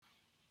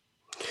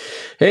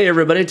Hey,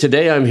 everybody.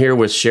 Today I'm here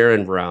with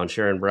Sharon Brown.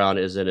 Sharon Brown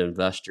is an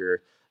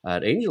investor,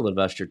 an angel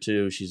investor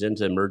too. She's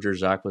into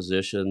mergers,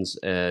 acquisitions,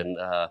 and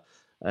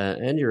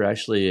you're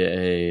actually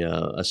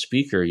a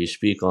speaker. You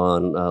speak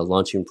on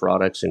launching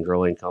products and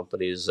growing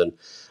companies. And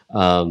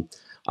um,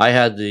 I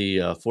had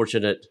the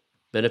fortunate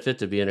benefit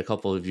to be in a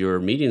couple of your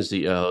meetings that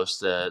you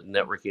host,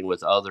 networking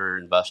with other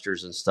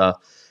investors and stuff,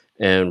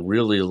 and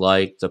really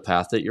like the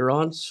path that you're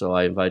on. So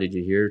I invited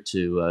you here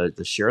to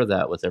share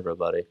that with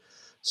everybody.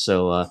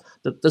 So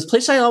the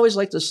place I always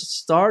like to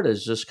start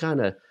is just kind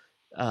of,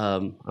 I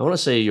want to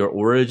say your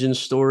origin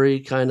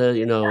story, kind of,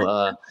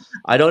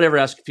 I don't ever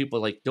ask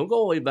people like, don't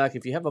go way back.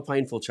 If you have a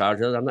painful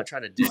childhood, I'm not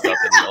trying to dig up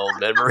any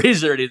old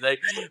memories or anything,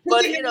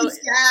 but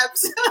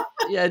Scabs.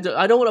 yeah,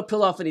 I don't want to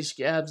peel off any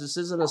scabs. This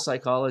isn't a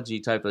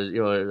psychology type of,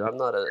 I'm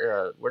not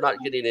we're not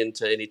getting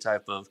into any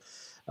type of,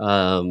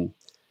 um,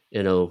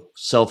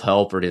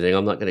 self-help or anything.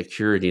 I'm not going to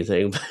cure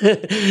anything.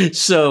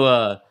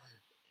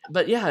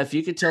 But yeah, if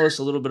you could tell us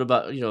a little bit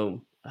about,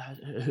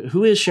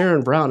 who is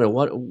Sharon Brown and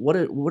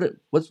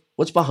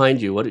what's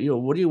behind you? What do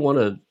you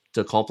want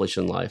to accomplish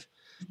in life?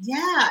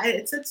 Yeah,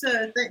 it's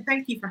a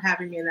thank you for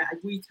having me. And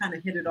we kind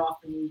of hit it off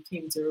when we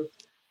came to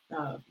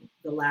uh,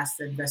 the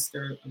last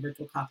investor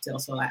virtual cocktail.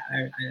 So I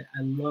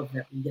love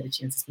that we get a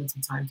chance to spend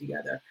some time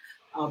together.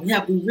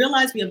 We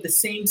realized we have the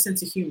same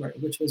sense of humor,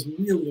 which was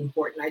really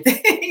important, I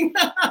think.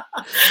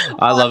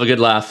 I love a good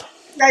laugh.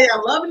 Yeah,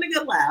 loving a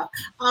good laugh.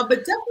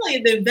 But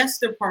definitely the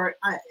investor part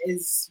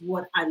is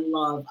what I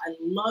love. I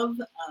love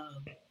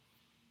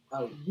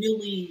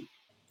really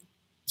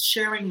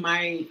sharing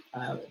my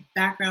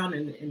background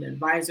and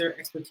advisor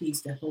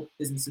expertise to help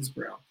businesses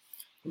grow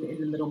in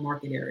the middle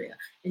market area.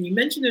 And you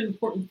mentioned an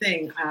important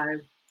thing.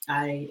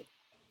 I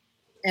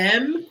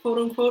am, quote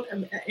unquote,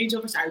 an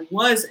angel investor. I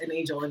was an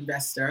angel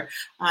investor.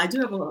 I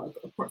do have a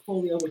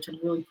portfolio, which I'm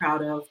really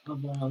proud of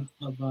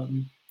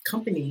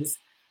companies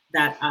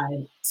that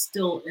I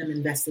still am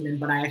invested in,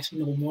 but I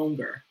actually no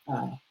longer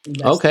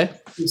invest Okay.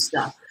 in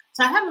stuff.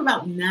 So I have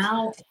about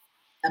nine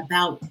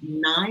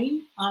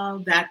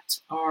that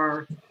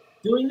are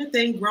doing the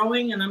thing,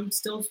 growing, and I'm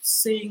still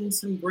seeing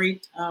some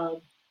great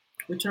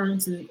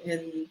returns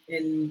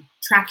and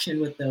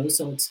traction with those.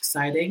 So it's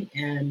exciting,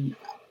 and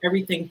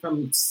everything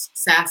from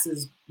SaaS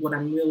is what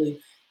I'm really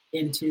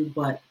into.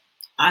 But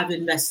I've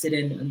invested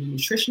in the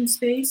nutrition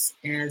space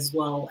as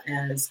well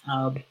as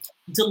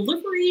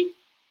delivery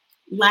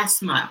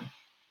last mile.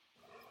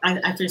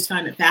 I just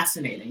find it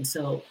fascinating.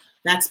 So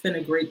that's been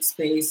a great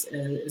space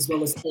as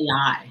well as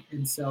AI.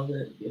 And so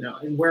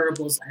in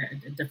wearables, I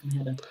definitely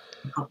had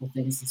a couple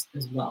things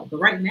as well. But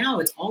right now,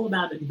 it's all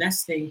about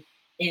investing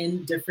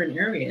in different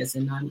areas,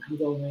 and I'm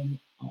going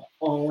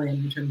all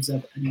in terms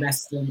of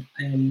investing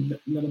in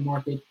middle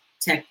market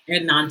tech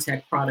and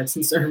non-tech products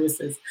and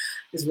services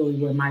is really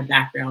where my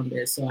background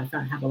is. So I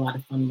have a lot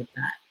of fun with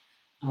that.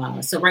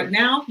 So right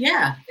now,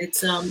 yeah,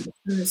 it's been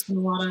a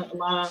lot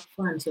of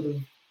fun sort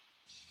of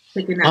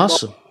picking that ball.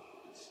 Awesome.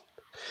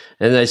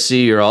 And I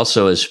see you're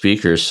also a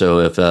speaker. So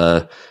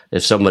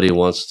if somebody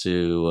wants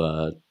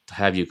to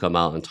have you come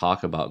out and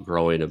talk about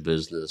growing a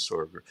business,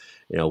 or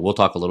we'll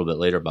talk a little bit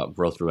later about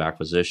growth through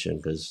acquisition,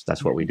 because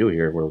that's what we do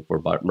here. We're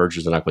about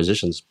mergers and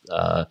acquisitions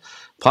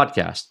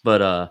podcast.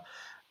 But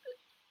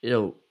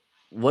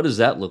what does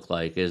that look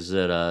like? Is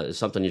it is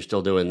something you're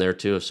still doing there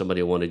too? If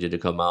somebody wanted you to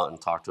come out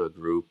and talk to a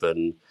group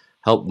and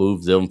help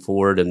move them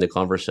forward in the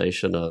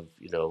conversation of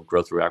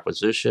growth through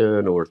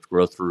acquisition or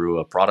growth through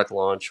a product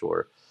launch,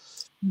 or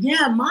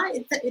Yeah,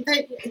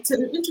 it's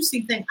an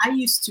interesting thing. I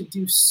used to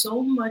do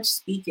so much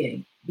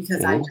speaking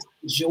because I Mhm. just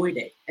enjoyed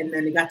it, and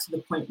then it got to the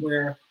point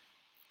where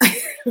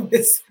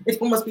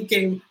it almost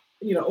became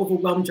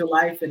overwhelmed your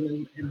life,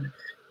 and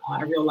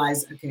I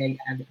realized, okay,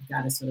 I've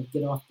got to sort of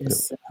get off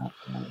this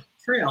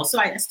trail. So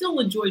I still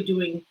enjoy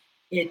doing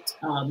it.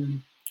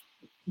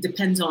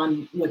 Depends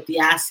on what the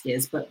ask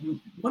is, but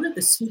one of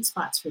the sweet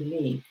spots for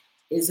me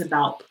is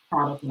about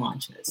product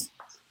launches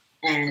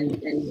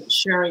and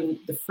sharing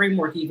the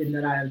framework even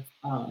that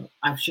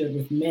I've shared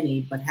with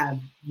many, but have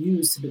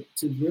used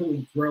to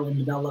really grow and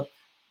develop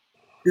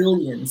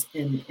billions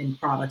in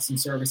products and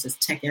services,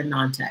 tech and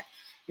non-tech.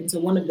 And so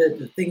one of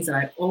the things that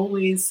I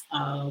always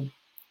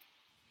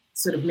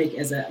sort of make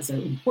as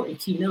an important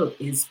keynote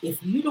is,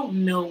 if you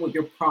don't know what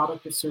your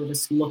product or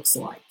service looks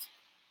like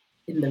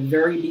in the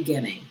very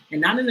beginning,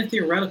 and not in a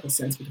theoretical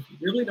sense, but if you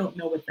really don't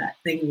know what that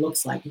thing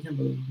looks like, you have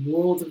a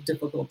world of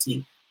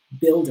difficulty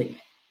building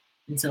it.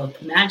 And so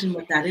imagine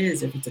what that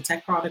is if it's a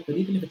tech product, but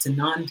even if it's a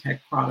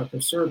non-tech product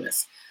or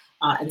service.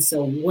 And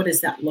so what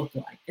does that look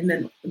like? And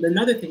then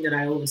another thing that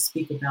I always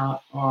speak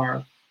about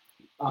are,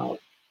 uh,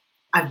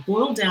 I've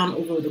boiled down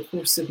over the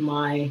course of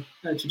my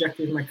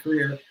trajectory of my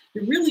career,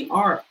 there really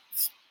are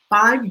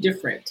 5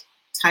 different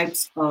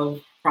types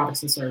of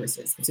products and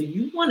services. And so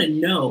you want to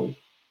know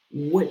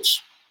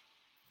which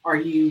are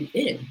you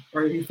in,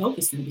 or are you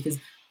focused in, because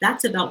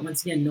that's about,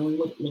 once again, knowing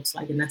what it looks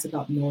like, and that's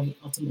about knowing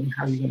ultimately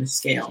how you're going to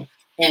scale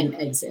and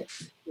exit.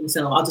 And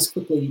so I'll just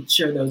quickly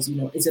share those.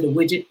 Is it a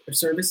widget or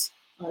service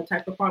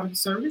type of product or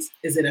service?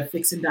 Is it a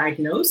fix and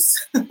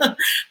diagnose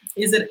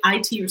Is it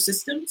IT or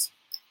systems?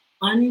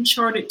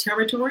 Uncharted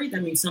territory.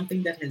 That means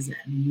something that has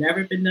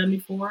never been done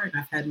before, and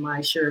I've had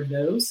my share of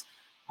those.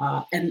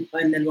 And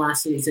then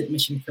lastly, is it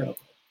mission critical?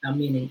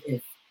 Meaning,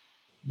 if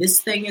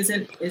this thing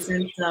isn't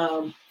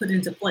put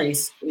into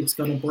place, it's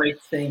going to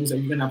break things, or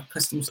you're going to have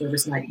customer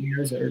service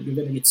nightmares, or you're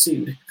going to get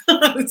sued.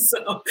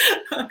 So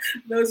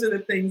those are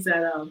the things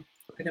that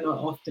I can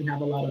often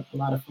have a lot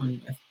of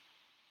fun with.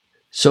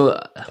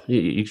 So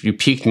you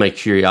piqued my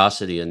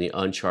curiosity in the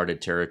uncharted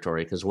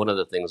territory, because one of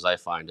the things I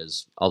find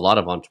is a lot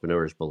of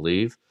entrepreneurs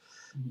believe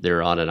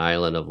they're on an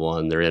island of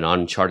one. They're in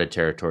uncharted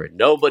territory.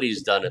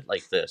 Nobody's done it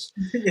like this.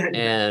 Yeah, exactly.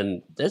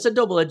 And that's a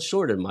double-edged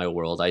sword in my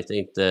world. I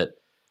think that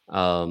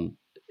um,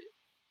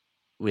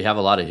 we have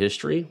a lot of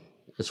history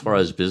as far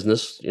as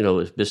business,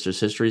 business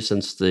history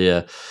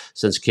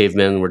since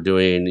cavemen were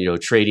doing,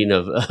 trading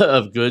of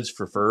of goods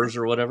for furs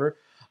or whatever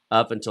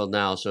up until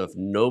now. So if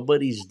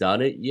nobody's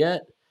done it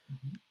yet,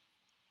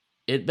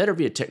 it better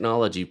be a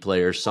technology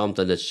play or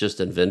something that's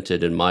just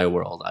invented in my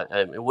world.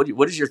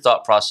 What is your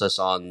thought process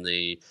on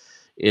the?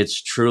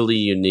 It's truly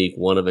unique,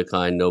 one of a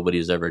kind.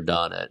 Nobody's ever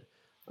done it.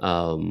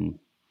 Um,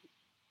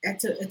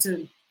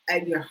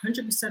 And you're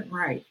 100%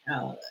 right.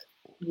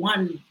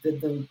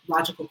 The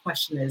logical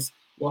question is,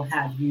 well,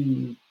 have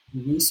you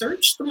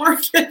researched the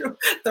market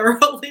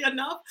thoroughly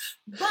enough?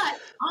 But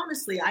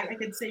honestly, I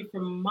can say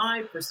from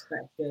my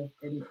perspective,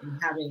 and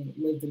having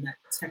lived in that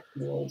tech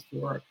world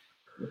for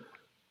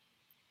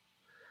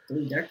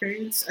 3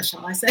 decades,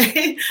 shall I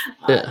say?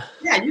 yeah,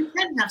 Yeah, you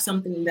can have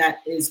something that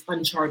is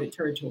uncharted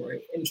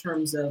territory in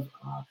terms of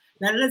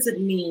that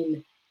doesn't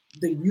mean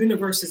the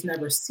universe has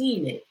never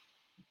seen it,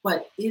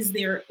 but is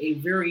there a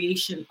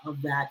variation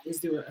of that? Is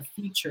there a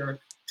feature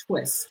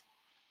twist?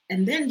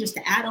 And then just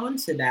to add on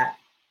to that,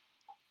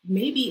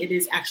 maybe it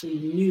is actually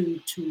new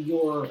to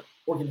your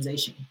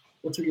organization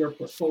or to your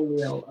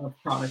portfolio of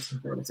products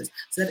and services.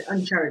 So that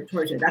uncharted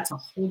territory, that's a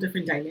whole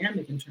different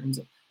dynamic in terms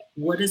of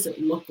what does it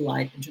look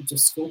like in terms of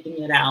scoping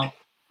it out,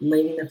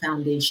 laying the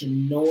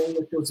foundation, knowing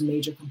what those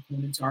major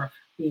components are,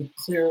 being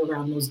clear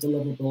around those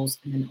deliverables,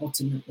 and then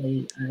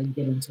ultimately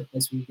getting to a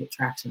place where you get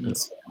traction and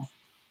scale.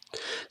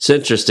 it's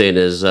interesting.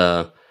 Is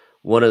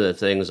one of the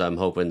things I'm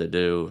hoping to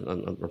do,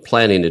 I'm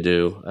planning to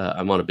do.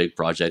 I'm on a big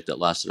project that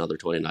lasts another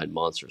 29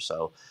 months or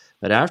so.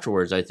 But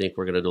afterwards, I think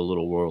we're going to do a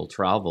little world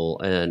travel.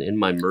 And in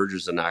my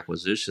mergers and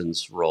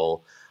acquisitions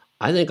role,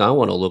 I think I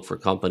want to look for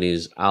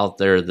companies out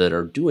there that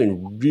are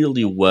doing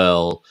really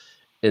well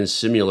in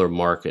similar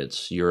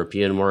markets,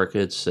 European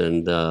markets,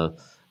 and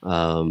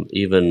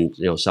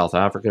even South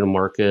African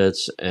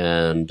markets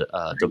and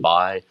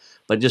Dubai,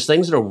 but just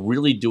things that are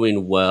really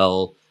doing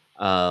well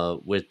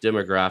with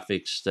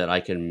demographics that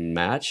I can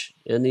match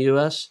in the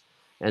U.S.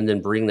 and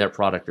then bring that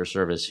product or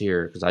service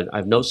here, because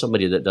I know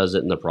somebody that does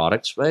it in the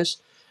product space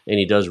and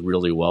he does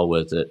really well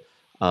with it.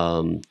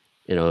 Um,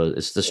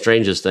 it's the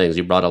strangest things.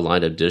 He brought a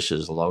line of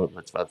dishes along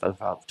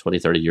about 20,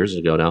 30 years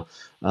ago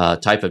now,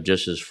 type of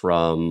dishes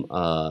from,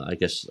 I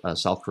guess,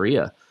 South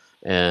Korea,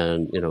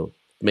 and,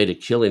 made a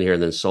killing here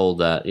and then sold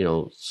that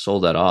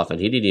off. And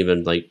he didn't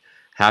even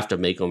have to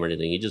make them or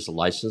anything. He just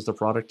licensed the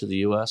product to the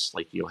U.S.,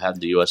 have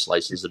the U.S.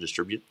 license to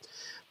distribute.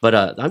 But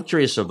I'm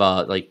curious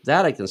about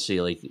that. I can see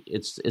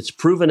it's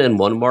proven in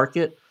one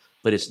market,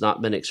 but it's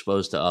not been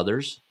exposed to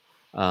others.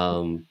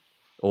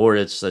 Or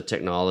it's a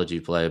technology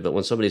play. But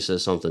when somebody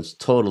says something's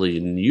totally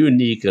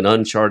unique and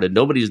uncharted,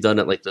 nobody's done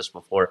it like this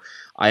before,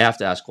 I have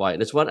to ask why.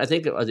 And it's what I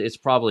think it's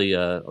probably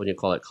when you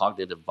call it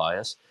cognitive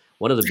bias.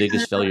 One of the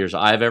biggest failures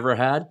I've ever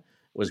had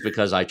was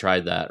because I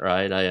tried that.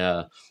 Right,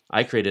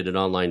 I created an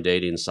online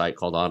dating site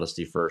called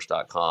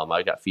honestyfirst.com.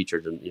 I got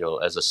featured in,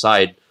 as a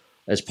side.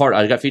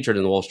 I got featured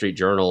in the Wall Street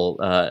Journal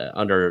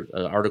under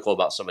an article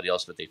about somebody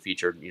else, but they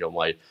featured,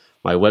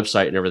 my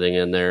website and everything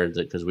in there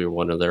because we were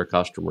one of their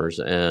customers.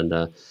 And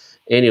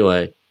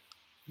anyway,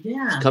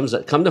 Yeah. come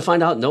to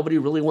find out, nobody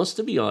really wants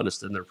to be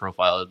honest in their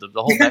profile. The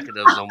whole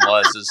mechanism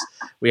is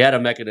we had a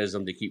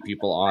mechanism to keep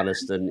people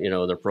honest in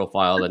their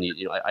profile. And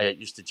I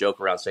used to joke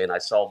around saying I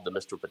solved the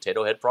Mr.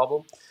 Potato Head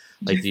problem.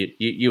 Like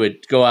you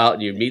would go out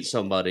and you meet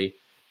somebody,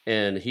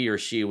 and he or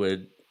she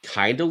would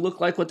kind of look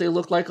like what they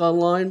look like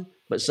online,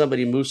 but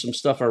somebody moves some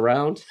stuff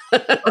around.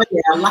 Oh,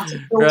 yeah, lots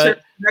of Right?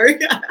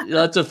 filters.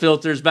 Lots of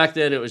filters. Back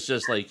then, it was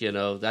just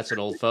that's an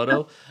old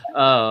photo.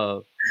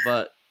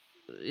 But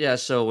yeah,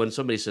 so when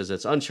somebody says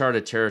it's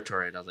uncharted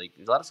territory, and I was like,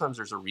 a lot of times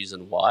there's a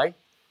reason why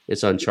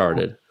it's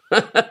uncharted.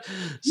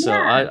 So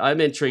Yeah.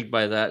 I'm intrigued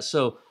by that.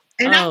 So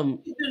And I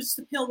think just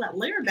to peel that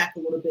layer back a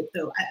little bit,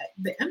 though,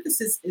 the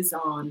emphasis is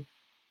on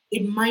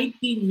it might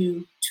be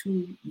new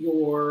to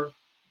your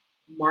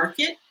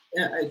market,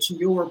 to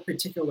your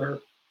particular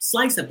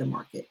slice of the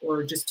market,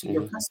 or just to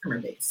your mhm, customer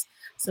base.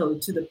 So,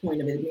 to the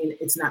point of it, I mean,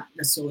 it's not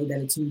necessarily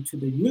that it's new to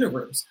the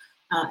universe.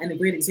 And a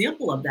great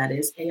example of that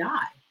is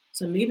AI.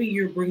 So, maybe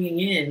you're bringing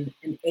in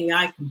an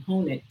AI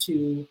component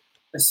to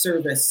a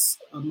service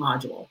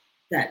module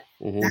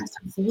mhm, that's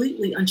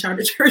completely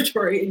uncharted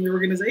territory in your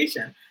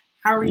organization.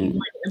 How are you going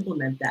mhm. to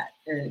implement that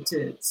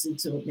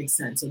to make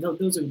sense? So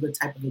those are the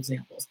type of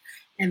examples.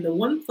 And the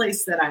one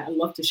place that I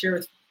love to share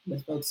with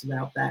with folks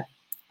about that,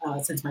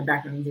 since my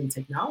background is in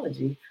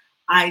technology,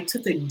 I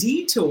took a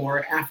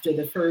detour after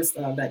the first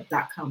that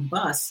 .com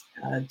bust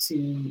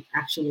to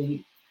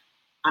actually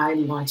I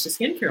launched a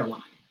skincare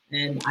line.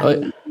 And I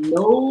Oh, had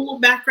no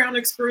background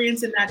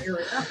experience in that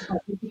area,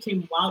 but it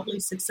became wildly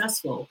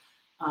successful.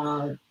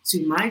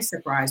 To my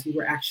surprise, we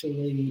were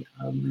actually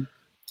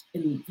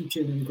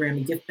featured in the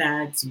Grammy gift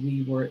bags.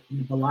 We were in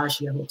the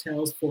Bellagio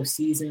hotels, Four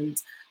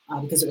Seasons,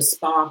 because it was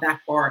spa,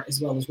 back bar, as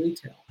well as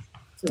retail.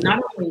 So yeah.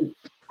 not only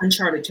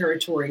uncharted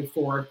territory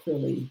for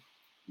clearly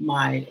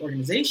my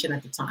organization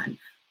at the time,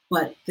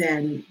 but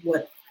then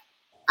what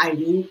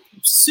I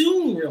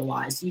soon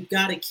realized you've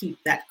got to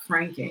keep that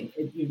cranking.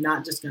 You're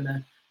not just going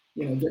to,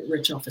 get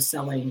rich off of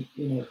selling,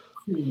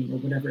 cream or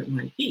whatever it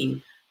might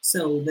be.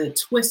 So the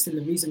twist and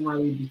the reason why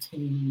we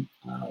became,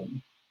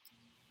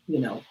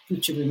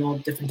 featured in all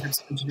different types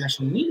of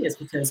international media is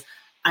because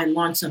I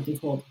launched something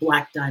called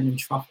Black Diamond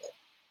Truffle,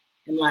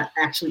 and like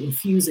actually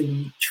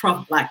infusing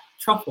black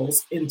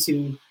truffles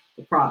into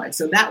the product.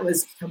 So that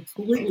was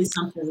completely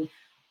something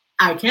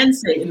I can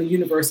say in the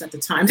universe at the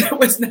time that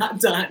was not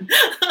done.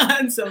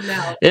 And so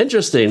now,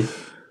 Interesting.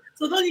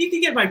 so you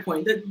can get my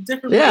point. The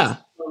different ways Yeah.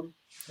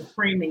 of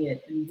framing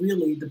it, and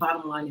really the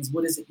bottom line is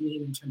what does it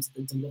mean in terms of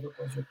the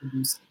deliverables you're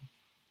producing?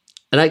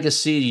 And I can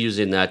see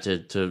using that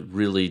to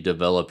really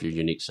develop your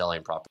unique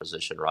selling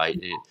proposition, right?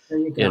 There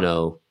you You go.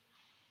 know,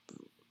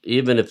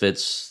 even if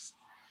it's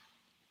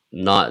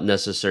not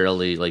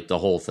necessarily like the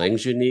whole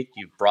thing's unique,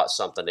 you've brought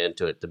something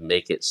into it to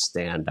make it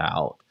stand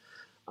out.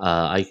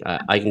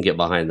 I can get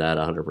behind that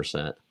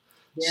 100%.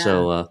 Yeah.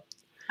 So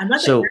Another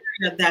so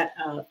area that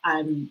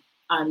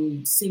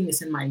I'm seeing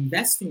this in my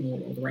investing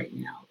world right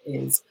now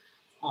is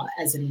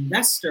as an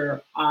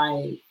investor,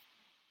 I,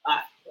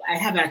 I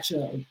have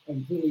actually a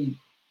really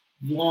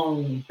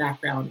long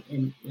background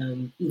in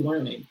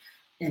e-learning.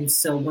 And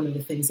so one of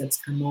the things that's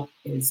come up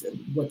is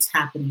what's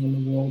happening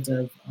in the world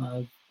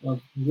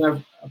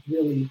of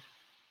really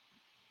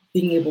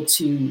being able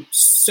to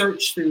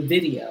search through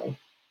video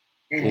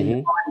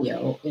and mhm.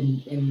 audio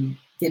and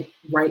get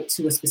right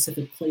to a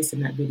specific place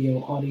in that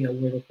video audio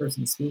where the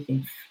person's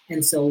speaking.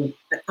 And so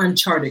the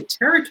uncharted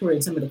territory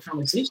in some of the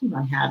conversations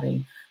I'm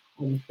having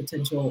with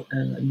potential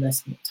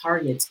investment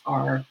targets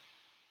are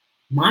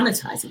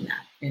monetizing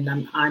that, and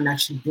I'm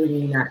actually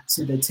bringing that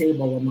to the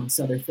table amongst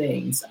other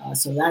things.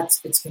 So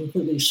it's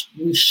completely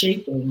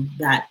reshaping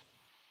that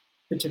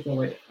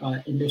particular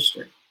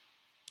industry.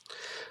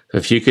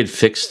 If you could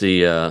fix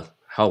the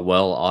how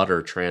well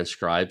Otter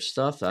transcribes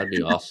stuff, that'd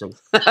be awesome.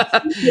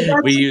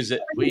 we use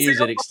it. We use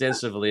it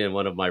extensively in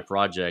one of my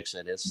projects,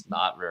 and it's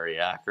not very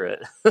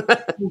accurate.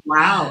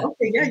 Wow.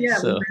 Okay. Yeah. Yeah. We're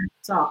So, going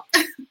to talk.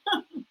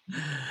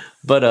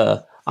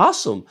 but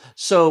awesome.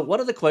 So, one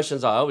of the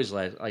questions I always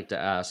like to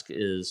ask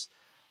is,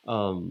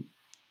 um,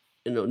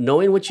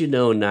 knowing what you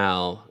know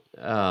now,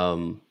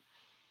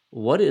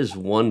 what is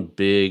one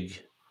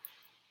big,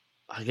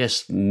 I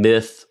guess,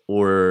 myth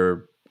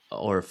or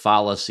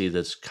fallacy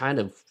that's kind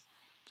of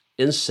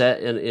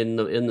inset in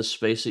the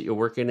space that you're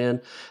working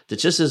in that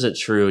just isn't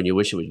true and you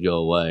wish it would go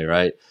away,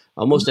 right?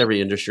 Almost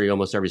every industry,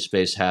 almost every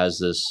space has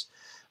this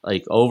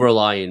like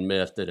overlying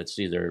myth that it's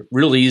either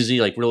real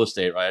easy, like real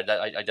estate, right?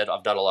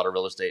 I've done a lot of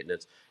real estate, and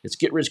it's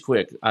get rich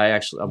quick.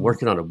 I'm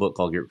working on a book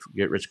called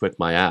Get Rich Quick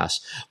My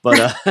Ass,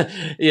 but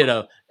you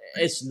know,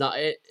 it's not.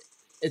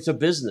 It's a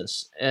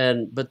business,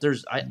 but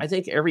I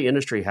think every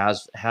industry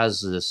has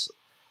this,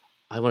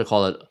 I want to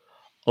call it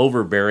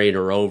overbearing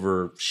or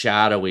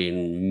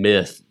overshadowing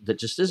myth that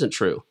just isn't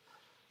true.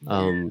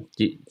 Yeah.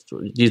 Do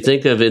you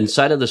think of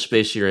inside of the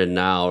space you're in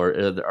now, or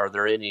are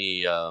there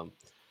any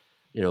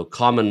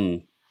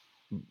common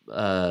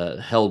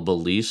held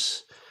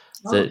beliefs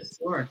Oh, that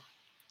sure.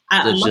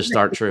 I that love just that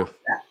aren't you true? asked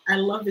that. I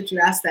love that you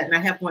asked that, and I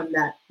have one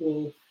that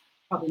will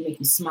probably make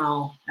you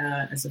smile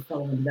as a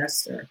fellow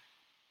investor.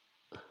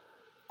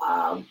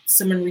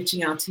 Someone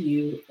reaching out to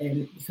you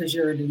and because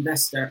you're an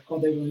investor, oh,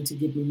 they're willing to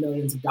give you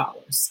millions of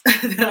dollars.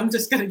 I'm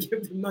just going to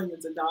give them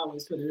millions of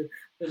dollars for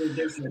their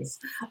business,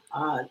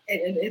 and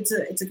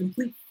it's a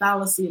complete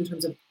fallacy in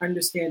terms of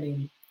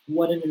understanding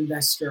what an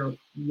investor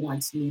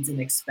wants, needs, and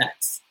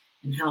expects,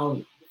 and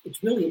how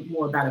it's really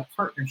more about a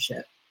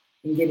partnership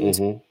and getting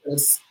to Hmm.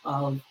 this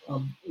of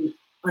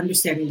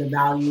understanding the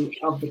value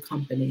of the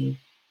company,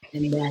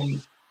 and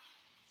then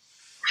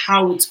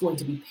how it's going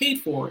to be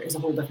paid for is a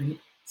whole different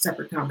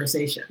separate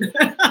conversation.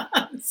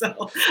 So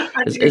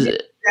I It's, think it it's,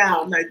 gets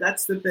down. Like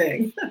that's the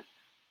thing.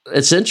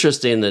 it's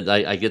interesting that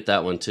I get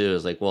that one too.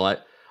 It's like, well,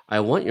 I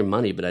want your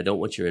money, but I don't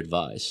want your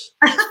advice.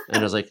 And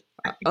I was like,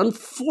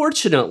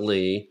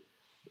 unfortunately,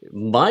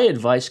 my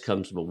advice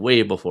comes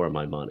way before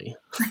my money,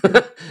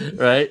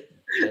 right?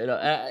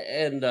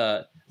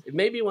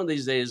 Maybe one of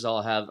these days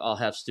I'll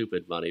have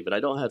stupid money, but I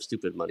don't have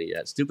stupid money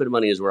yet. Stupid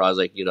money is where I was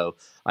like,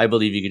 I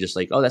believe you could just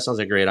like, oh, that sounds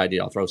like a great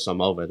idea. I'll throw some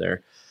over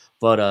there.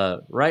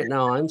 But right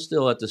now, I'm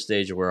still at the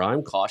stage where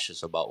I'm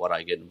cautious about what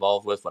I get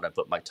involved with, what I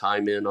put my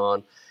time in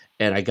on,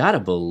 and I gotta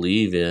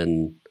believe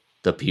in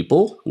the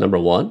people. Number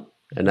one,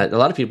 and a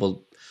lot of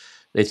people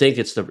They think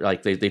it's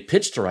they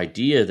pitched their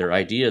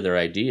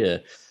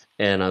idea.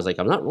 And I was like,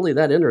 I'm not really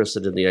that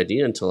interested in the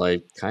idea until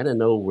I kind of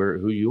know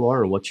who you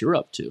are and what you're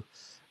up to. Yeah.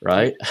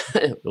 Right.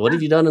 What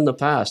have you done in the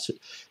past?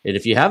 And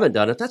if you haven't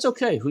done it, that's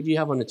okay. Who do you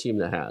have on the team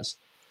that has?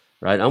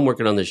 Right. I'm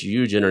working on this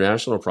huge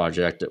international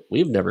project that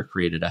we've never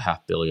created a $500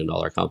 million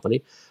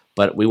company,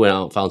 but we went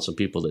out and found some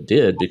people that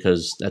did,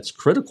 because that's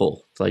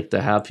critical. Like,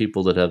 to have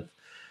people that have,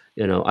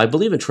 I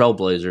believe in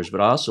trailblazers,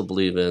 but I also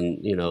believe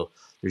in,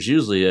 there's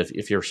usually,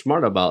 if you're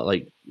smart about,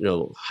 like,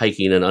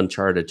 hiking in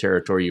uncharted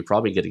territory, you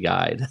probably get a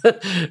guide,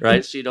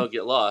 right? So you don't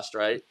get lost,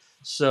 right?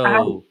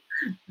 So,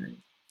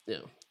 yeah.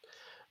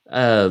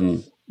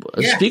 Um,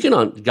 Yeah. Speaking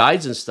on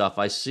guides and stuff,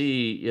 I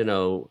see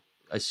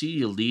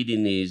you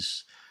leading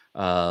these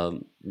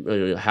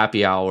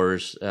happy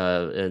hours,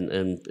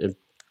 and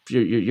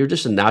you're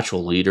just a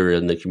natural leader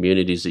in the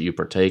communities that you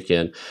partake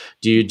in.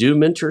 Do you do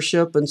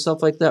mentorship and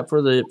stuff like that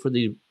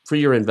for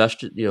your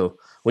investor?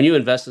 When you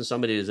invest in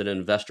somebody, is it an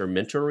investor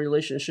mentor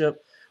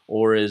relationship,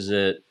 or is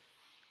it,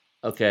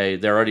 okay,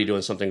 they're already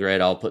doing something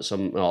great, I'll put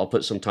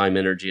some time,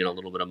 energy, and a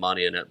little bit of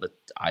money in it, but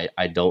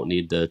I don't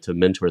need to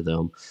mentor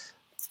them.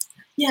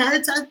 Yeah,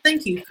 it's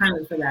thank you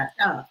kindly for that.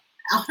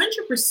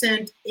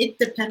 100%. It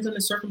depends on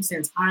the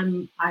circumstance.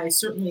 I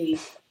certainly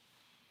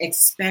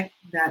expect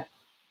that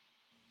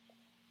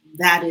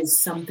that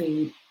is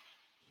something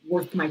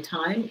worth my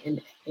time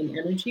and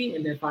energy.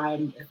 And if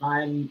I'm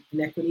an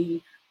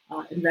equity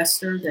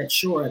investor, that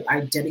sure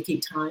I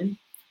dedicate time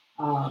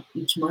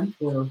each month,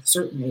 or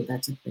certainly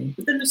that's a thing.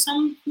 But then there's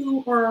some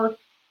who are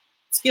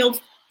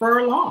skilled far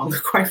along,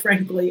 quite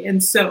frankly,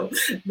 and so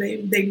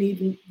they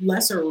need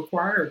less, or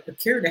require a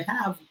care to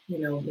have,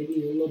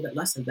 maybe a little bit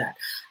less of that.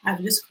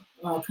 I've just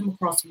come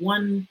across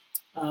one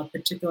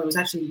particular. I was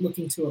actually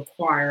looking to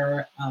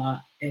acquire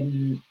a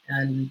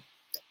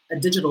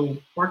digital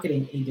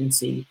marketing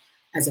agency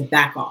as a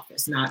back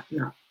office, not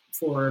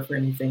for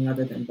anything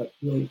other than, but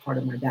really part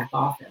of my back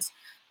office.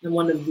 And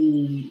one of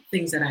the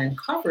things that I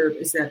uncovered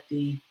is that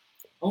the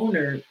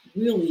owner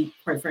really,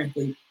 quite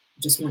frankly,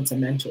 just wants a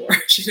mentor.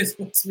 She just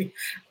wants me,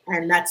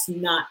 and that's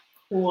not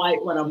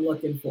quite what I'm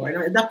looking for. And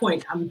at that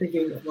point, I'm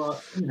thinking,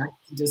 well, I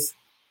can just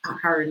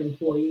hire an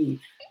employee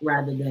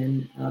rather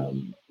than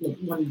like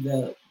one of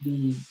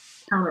the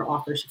counter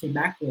offers she came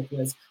back with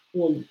was,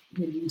 well,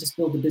 maybe you just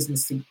build a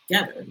business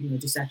together,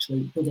 just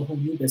actually build a whole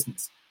new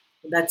business.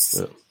 But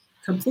that's Yeah.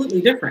 completely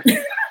different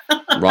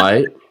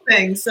Right.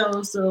 thing.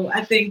 So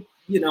I think,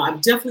 I'm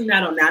definitely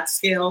not on that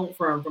scale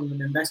from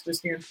an investor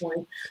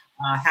standpoint.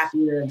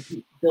 Happy to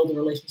build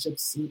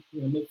relationships,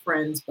 make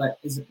friends, but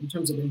in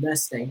terms of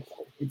investing,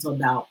 it's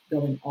about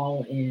going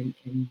all in,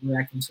 and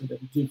where I can sort of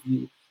give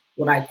you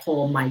what I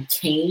call my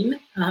cane,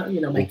 my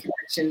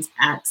connections,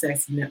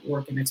 access,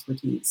 network, and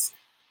expertise.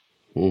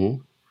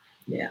 Mm-hmm.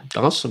 Yeah.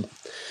 Awesome.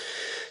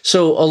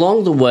 So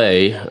along the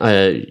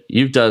way,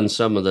 you've done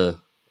some of the.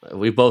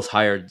 We both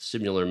hired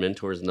similar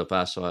mentors in the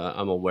past, so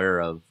I'm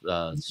aware of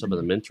some of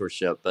the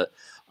mentorship. But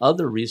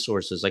other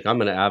resources, like,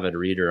 I'm an avid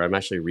reader. I'm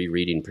actually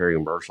rereading Perry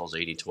Marshall's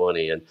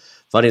 80/20. And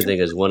funny thing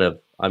is,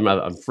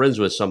 I'm friends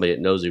with somebody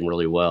that knows him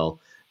really well,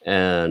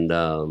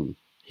 and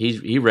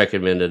he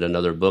recommended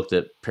another book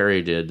that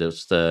Perry did.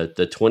 That's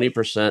the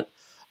 20%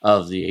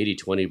 of the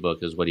 80/20 book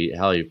is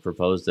how he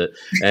proposed it.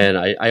 And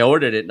I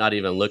ordered it not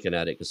even looking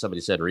at it, because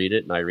somebody said read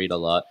it, and I read a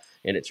lot.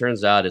 And it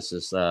turns out it's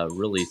this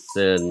really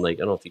thin, like, I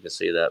don't know if you can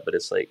see that, but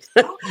it's like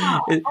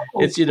Oh,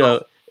 it's he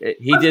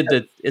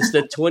did it's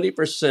the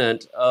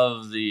 20%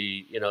 of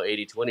the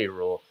 80/20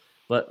 rule.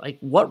 But, like,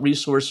 what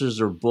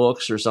resources or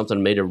books or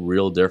something made a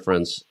real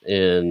difference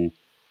in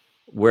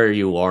where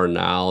you are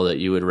now that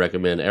you would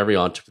recommend every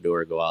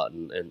entrepreneur go out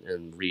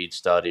and read,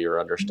 study, or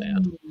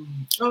understand?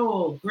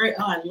 oh, great.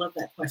 Oh, I love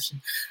that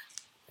question.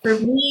 For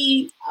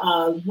me,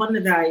 one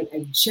that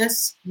I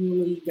just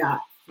really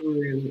got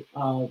through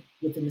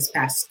within this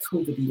past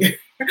COVID year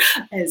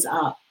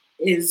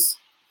is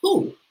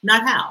who,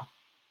 not how.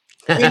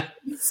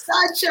 It's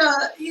such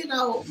a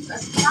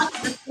slap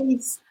in the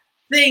face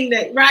thing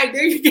that, right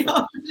there you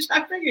go.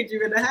 I figured you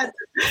would have had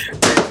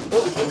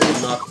Oh, I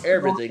just knocked to.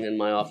 everything in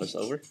my office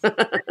over.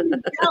 There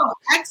you go.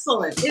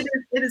 Excellent. It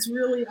is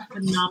really a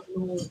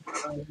phenomenal.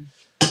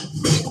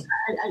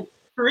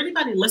 For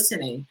anybody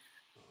listening,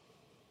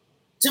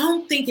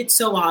 don't think it's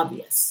so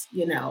obvious.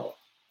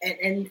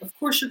 And of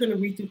course, you're going to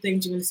read through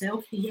things. You're going to say,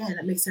 okay, yeah,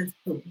 that makes sense.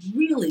 But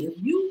really, if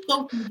you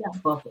go through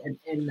that book,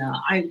 and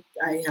I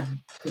have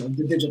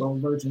the digital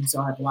version,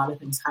 so I have a lot of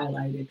things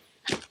highlighted.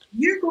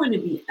 You're going to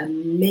be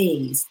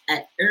amazed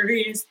at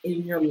areas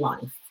in your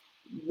life,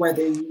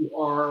 whether you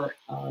are,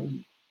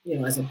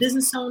 as a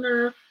business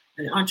owner,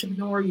 an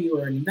entrepreneur, you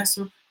are an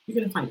investor. You're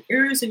going to find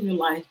areas in your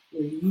life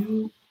where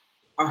you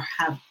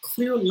have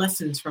clear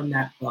lessons from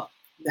that book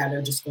that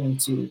are just going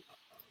to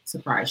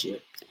surprise you.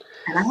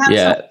 And I have some.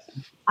 Yeah.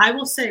 I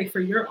will say for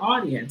your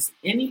audience,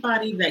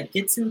 anybody that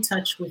gets in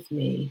touch with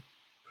me,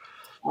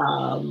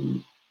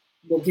 um,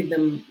 will give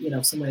them,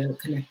 some way to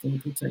connect them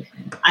to it.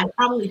 And I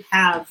probably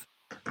have.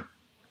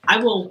 I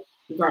will,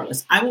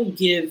 regardless. I will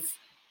give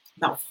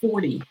about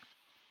 40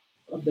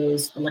 of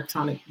those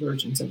electronic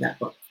versions of that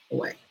book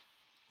away.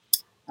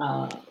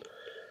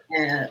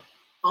 And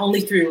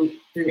only through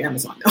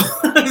Amazon.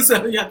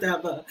 So you have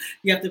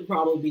to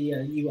probably be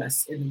a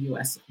US in the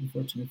US,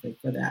 unfortunately,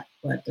 for that.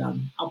 But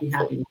I'll be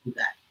happy to do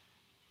that.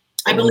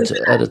 I I'll have believe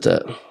to edit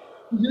that.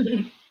 in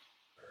that.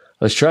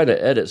 I was trying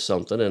to edit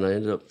something, and I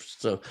ended up.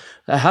 So,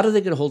 how do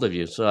they get a hold of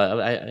you? So,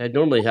 I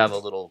normally have a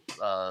little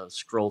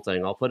scroll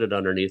thing. I'll put it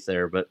underneath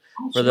there. But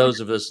Oh, for sure. those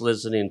of us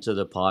listening to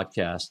the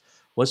podcast,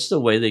 what's the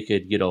way they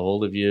could get a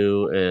hold of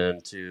you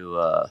and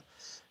to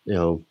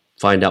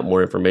find out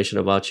more information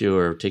about you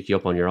or take you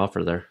up on your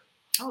offer there?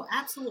 Oh,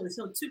 absolutely.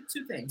 So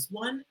two things.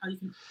 One, you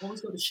can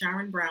always go to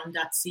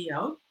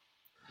sharonbrown.co.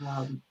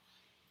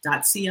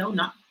 .co,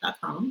 not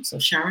 .com. So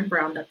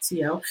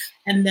sharonbrown.co.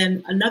 And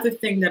then another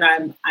thing that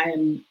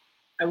I'm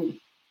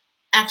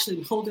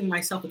actually holding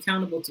myself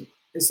accountable to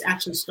is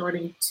actually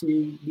starting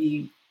to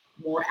be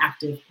more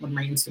active on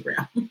my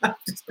Instagram.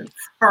 It's been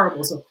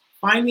horrible. So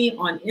find me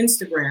on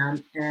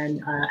Instagram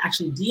and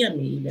actually DM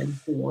me even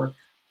for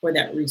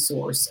that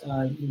resource.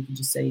 You can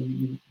just say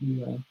you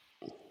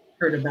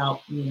heard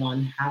about me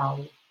on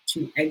How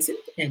to Exit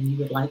and you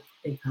would like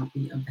a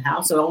copy of the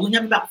house. So I only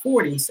have about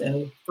 40,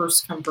 so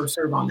first come, first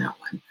serve on that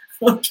one.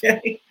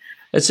 Okay.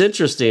 It's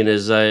interesting.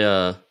 Is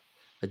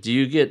do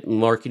you get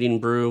Marketing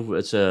Brew?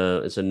 It's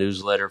a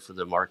newsletter for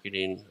the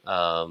marketing.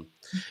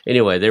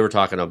 Anyway, they were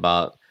talking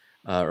about,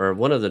 or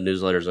one of the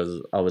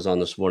newsletters I was on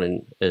this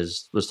morning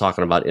was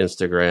talking about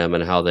Instagram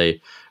and how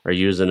they are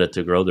using it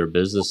to grow their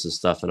business and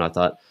stuff. And I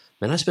thought,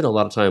 man, I spent a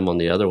lot of time on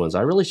the other ones.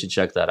 I really should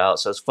check that out.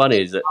 So it's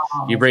funny that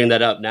you Oh, bring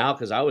that up now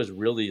because I was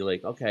really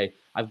like, okay,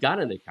 I've got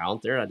an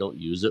account there. I don't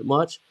use it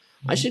much.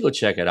 I should go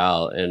check it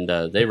out.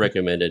 And they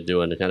recommended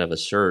doing a kind of a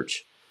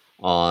search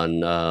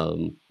on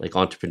like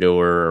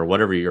entrepreneur or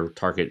whatever your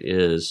target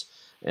is,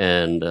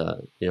 and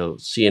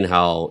seeing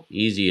how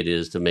easy it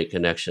is to make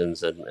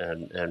connections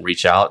and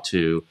reach out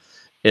to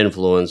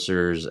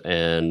influencers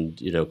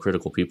and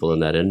critical people in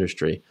that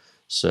industry. I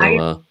So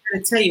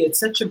gotta tell you, it's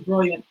such a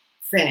brilliant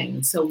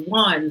thing. So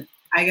one,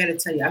 I gotta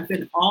tell you, I've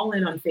been all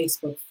in on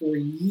Facebook for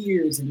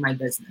years in my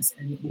business,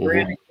 and mhm,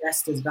 granted,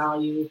 yes, there's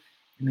value,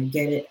 and I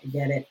get it, I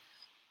get it.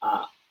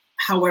 Uh,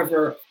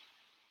 However,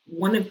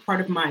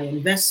 part of my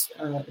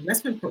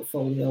investment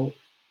portfolio,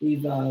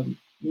 we've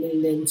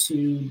leaned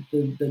into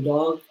the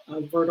dog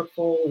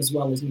vertical as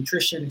well as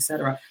nutrition,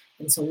 etc.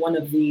 And so one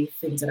of the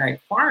things that I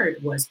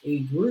acquired was a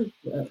group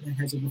that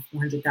has over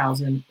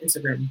 400,000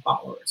 Instagram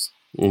followers,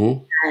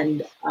 mhm,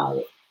 and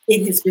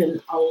it has been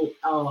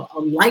a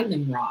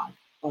lightning rod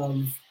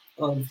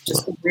of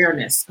just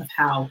awareness of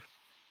how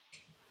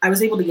I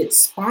was able to get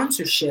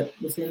sponsorship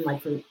within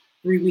like for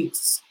 3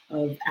 weeks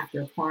of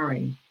after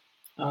acquiring,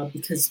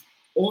 because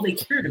all they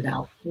cared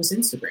about was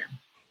Instagram.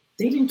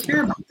 They didn't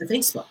care about the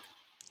Facebook,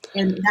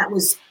 and that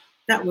was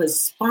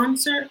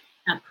sponsor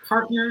at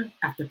partner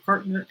after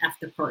partner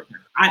after partner.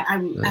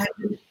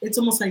 It's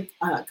almost like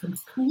a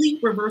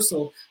complete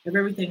reversal of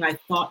everything I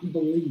thought and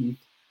believed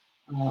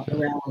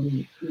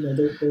around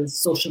those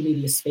social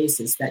media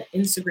spaces. That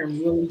Instagram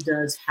really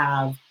does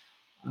have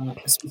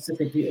a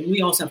specific view. And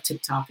we also have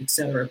TikTok,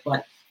 etc.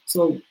 But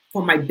so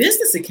for my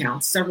business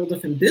accounts, several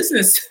different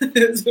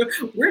businesses,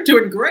 we're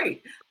doing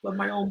great. But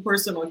my own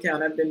personal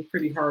account, I've been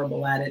pretty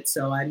horrible at it.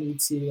 So I need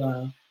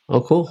to,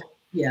 oh, cool.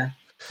 yeah,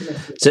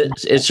 connect with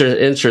It's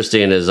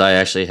interesting as I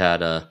actually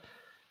had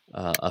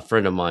a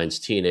friend of mine's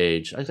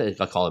teenage. I think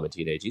I call him a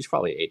teenage. He's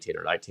probably 18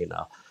 or 19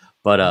 now,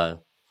 but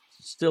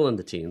still in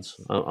the teens.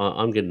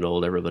 I'm getting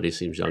old. Everybody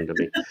seems young to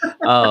me.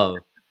 Uh,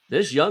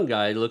 this young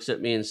guy looks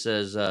at me and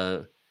says,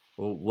 well,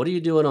 "What are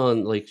you doing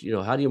on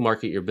how do you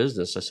market your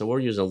business?" I said, "We're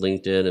using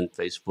LinkedIn and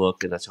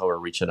Facebook, and that's how we're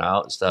reaching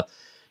out and stuff."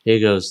 He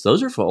goes,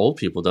 "Those are for old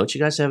people. Don't you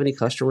guys have any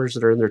customers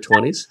that are in their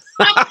 20s?"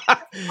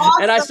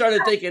 And I awesome.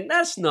 started thinking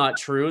that's not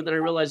true. Then I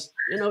realized,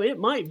 it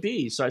might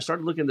be. So I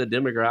started looking at the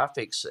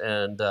demographics,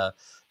 and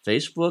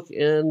Facebook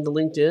and the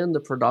LinkedIn,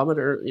 the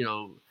predominant,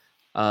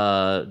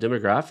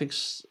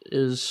 demographics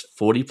is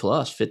 40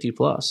 plus, 50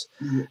 plus.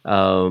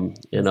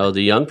 The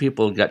young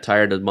people got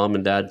tired of mom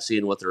and dad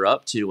seeing what they're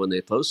up to when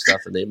they post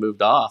stuff, and they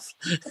moved off.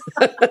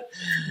 That's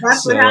what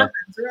So, happens,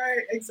 right?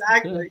 yeah.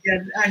 Exactly.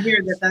 Yeah, I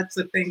hear that that's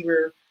the thing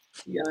where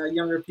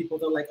younger people,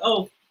 they're like,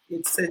 oh,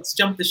 it's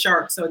jumped the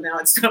shark, so now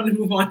it's time to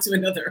move on to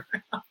another.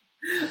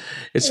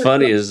 It's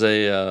funny is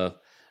they,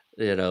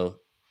 you know,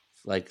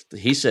 like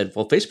he said,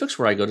 well, Facebook's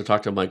where I go to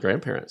talk to my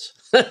grandparents.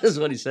 Is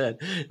what he said.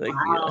 Like,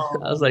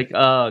 I was Wow. like,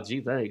 oh,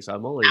 gee, thanks.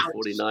 I'm only Ouch.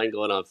 49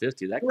 going on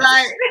 50. That kind of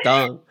Right.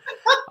 stung.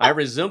 I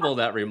resemble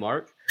that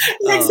remark.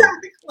 Um,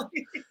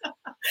 Exactly.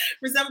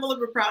 Resemble it,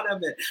 we're proud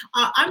of it.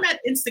 I'm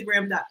at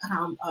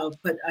Instagram.com,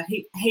 but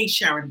hey,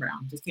 Sharon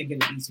Brown. Just can't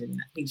get it easier than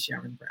that. Hey,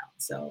 Sharon Brown.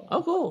 So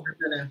oh, cool.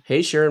 I'm gonna.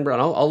 Hey, Sharon Brown.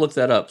 I'll look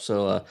that up.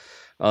 So,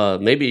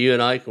 maybe you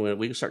and I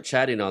we can start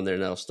chatting on there,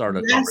 and that'll start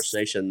a Yes.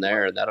 conversation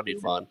there, and that'll be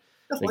fun.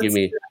 Like, give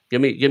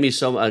Let's me, give me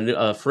some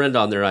a friend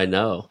on there I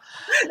know.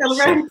 right,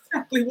 So.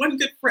 exactly. One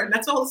good friend.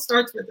 That's all it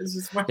starts with. Is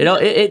just one good.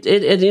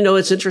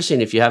 It's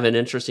interesting. If you have an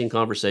interesting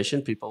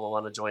conversation, people will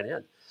want to join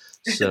in.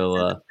 So,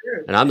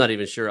 True. and I'm not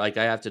even sure. Like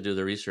I have to do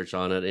the research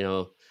on it,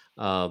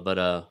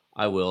 but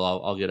I will.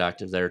 I'll get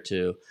active there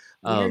too.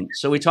 Yeah.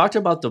 So we talked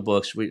about the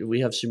books. We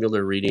have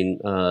similar reading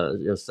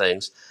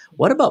things.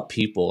 What about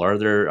people?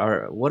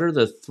 What are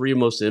the three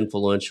most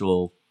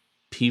influential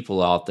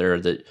people out there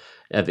that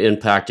have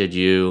impacted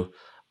you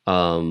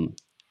um,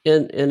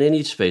 in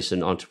any space in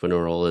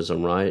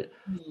entrepreneurialism? Right.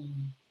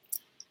 Hmm.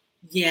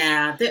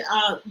 Yeah, the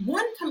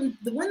one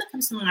that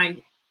comes to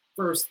mind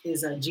first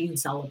is Jean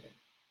Sullivan.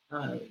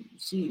 Uh,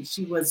 she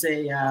was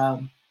a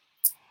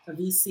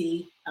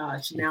VC.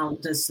 She now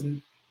does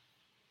some.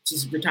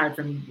 She's retired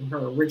from her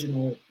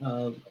original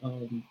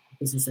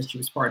business that she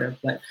was part of,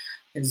 but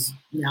is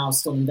now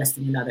still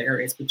investing in other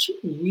areas. But she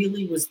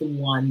really was the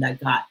one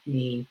that got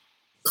me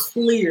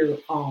clear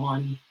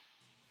on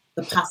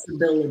the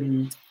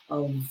possibility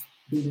of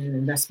being in an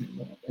investment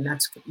world. And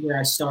that's where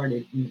I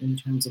started in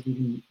terms of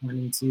even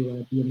wanting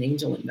to be an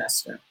angel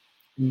investor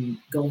and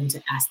going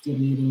to ASTIA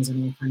meetings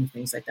and all kind of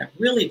things like that.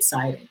 Really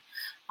exciting.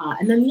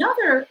 And then the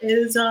other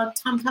is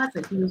Tom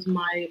Patrick, who was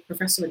my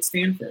professor at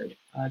Stanford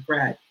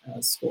grad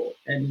school.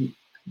 And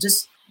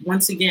just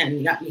once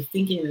again, got me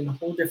thinking in a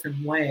whole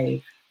different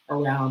way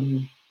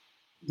around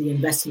the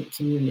investment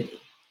community.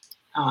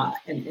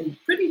 And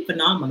pretty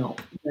phenomenal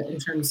in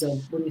terms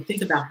of when you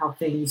think about how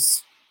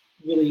things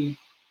really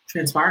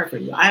transpire for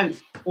you.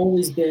 I've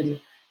always been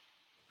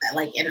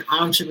like an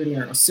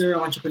entrepreneur, a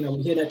serial entrepreneur.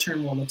 We hear that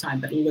term all the time,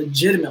 but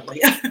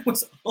legitimately, I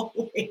was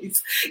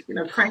always,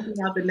 cranking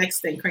out the next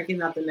thing,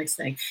 cranking out the next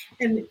thing.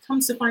 And it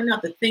comes to find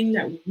out the thing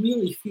that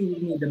really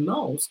fueled me the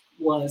most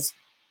was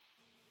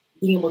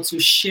being able to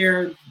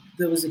share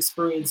those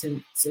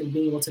experiences and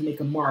being able to make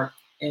a mark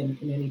in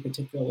any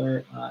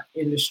particular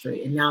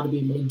industry, and now to be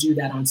able to do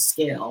that on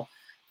scale.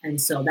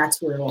 And so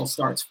that's where it all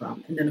starts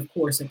from. And then, of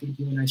course, I think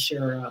you and I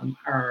share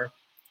our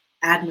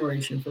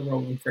admiration for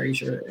Roland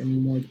Frazier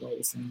in more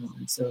ways than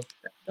one. So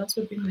that's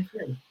what being my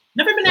theory.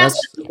 Never been asked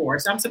That's that before,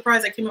 so I'm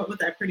surprised I came up with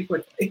that pretty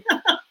quickly.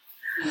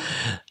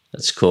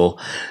 That's cool.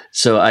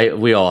 So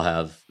we all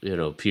have,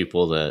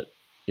 people that,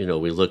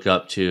 we look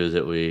up to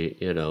that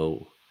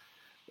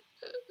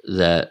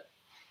that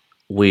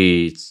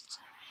we,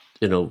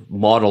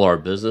 model our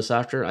business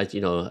after. I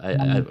think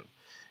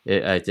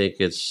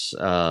it's,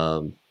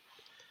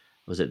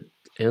 was it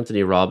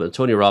Tony Robbins,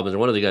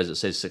 one of the guys that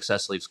says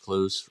success leaves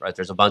clues, right?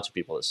 There's a bunch of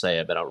people that say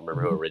it, but I don't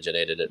remember who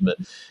originated it. But,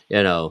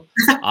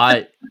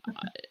 I,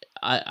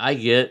 I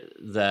get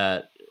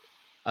that.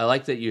 I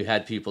like that you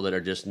had people that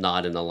are just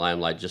not in the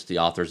limelight, just the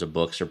authors of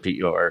books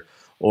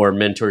or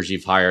mentors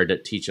you've hired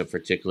that teach a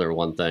particular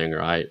one thing,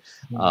 right?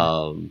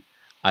 Um,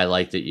 I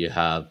like that you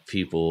have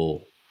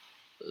people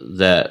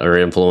that are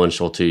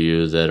influential to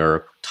you that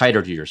are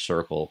tighter to your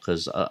circle,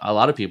 because a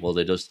lot of people,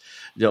 they just,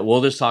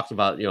 we'll just talk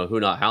about who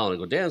not how, and I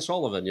go, Dan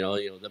Sullivan,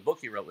 the book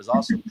he wrote was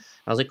awesome.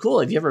 I was like,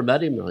 cool, have you ever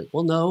met him? They're like,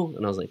 well, no.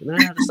 And I was like, nah,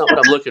 that's not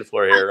what I'm looking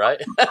for here, right?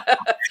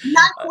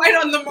 Not quite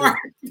on the mark.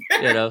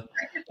 you know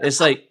it's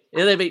like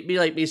it'd be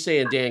like me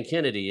saying Dan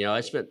Kennedy.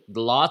 I spent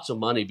lots of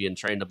money being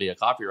trained to be a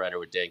copywriter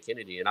with Dan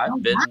Kennedy, and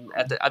Oh,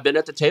 I've been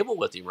at the table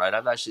with him, right?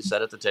 I've actually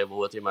sat at the table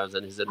with him. I was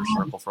in his inner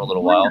wow. circle for a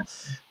little while,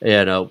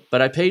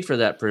 but I paid for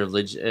that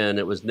privilege, and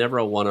it was never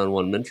a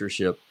one-on-one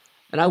mentorship.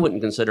 And I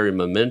wouldn't consider him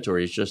a mentor.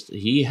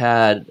 He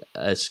had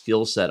a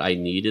skill set I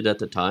needed at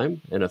the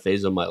time in a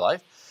phase of my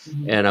life.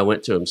 Mhm. And I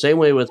went to him. Same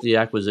way with the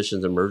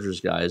acquisitions and mergers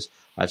guys.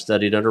 I've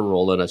studied under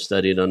Roland. I've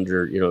studied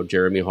under,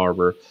 Jeremy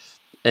Harbour,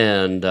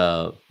 and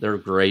they're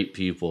great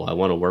people. I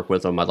want to work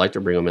with them. I'd like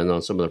to bring them in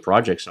on some of the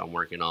projects I'm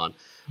working on.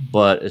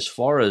 But as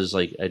far as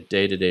like a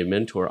day-to-day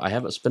mentor, I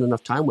haven't spent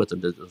enough time with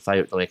them if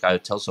I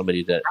would tell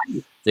somebody that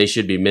they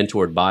should be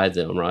mentored by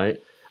them,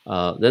 right?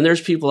 Then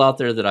there's people out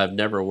there that I've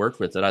never worked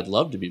with that I'd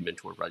love to be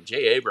mentored by.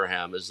 Jay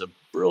Abraham is a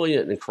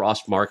brilliant in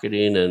cross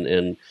marketing,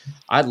 and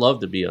I'd love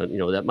to be on.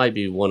 That might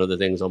be one of the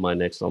things on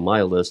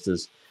my list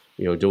is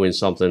doing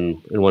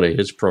something in one of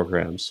his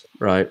programs,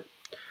 right?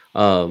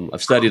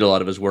 I've studied a lot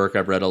of his work.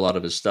 I've read a lot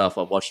of his stuff.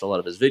 I've watched a lot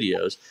of his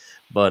videos,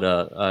 but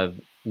I've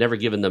never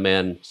given the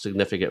man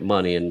significant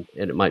money, and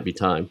it might be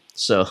time.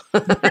 So,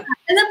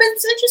 And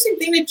it's an interesting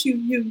thing that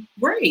you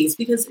raised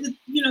because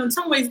in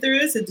some ways there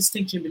is a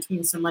distinction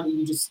between somebody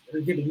you just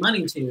are giving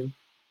money to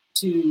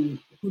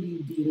who do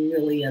you deem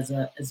really as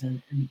a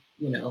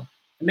a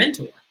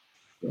mentor,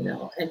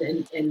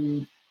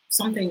 and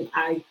something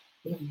I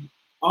have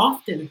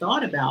often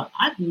thought about.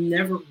 I've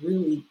never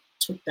really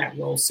took that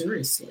role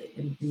seriously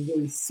and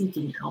really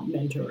seeking out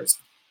mentors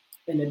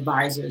and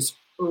advisors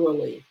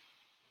early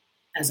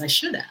as I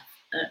should have.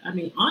 I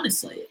mean,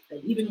 honestly,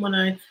 even when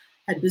I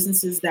had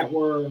businesses that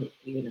were,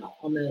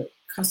 on the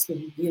cusp of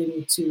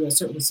getting to a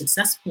certain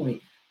success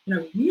point,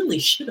 really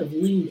should have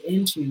leaned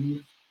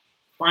into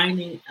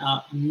finding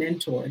a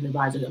mentor and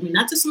advisor. I mean,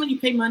 not just someone you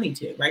pay money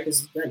to, right?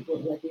 Because like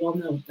we all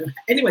know,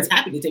 anyone's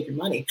happy to take your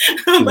money,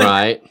 but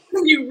right.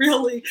 you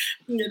really,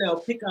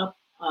 pick up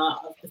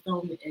the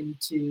phone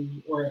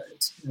or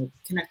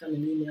connect on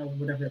an email or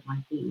whatever it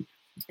might be.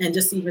 And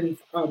just even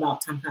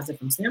about Tom Kazak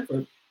from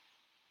Stanford,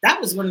 that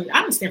was when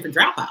I'm a Stanford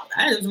dropout.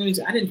 I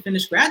didn't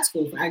finish grad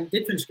school. I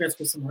did finish grad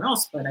school somewhere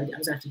else, but I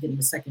was actually getting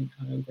a second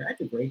grad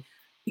degree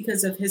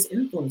because of his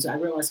influence. I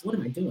realized, what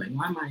am I doing?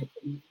 Why am I?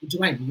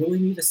 Do I really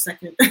need a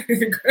second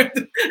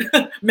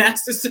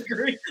master's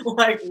degree?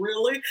 Like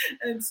really?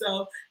 And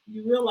so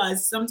you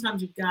realize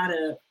sometimes you've got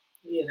to,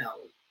 you know,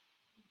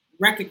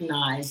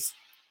 recognize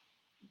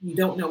you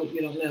don't know what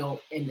you don't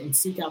know, and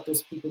seek out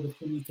those people with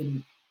whom you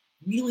can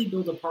really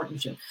build a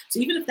partnership. So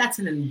even if that's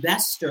an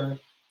investor,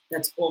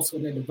 that's also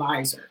an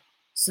advisor,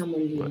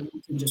 someone Right. who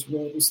you can just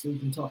roll your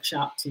sleeve and talk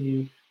shop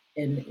to,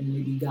 and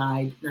maybe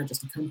guide not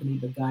just a company,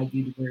 but guide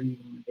you to where you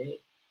want to be.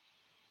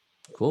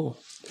 Cool.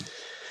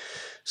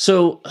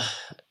 So,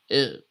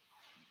 it,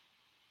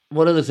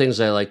 one of the things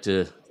I like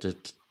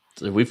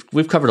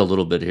we've covered a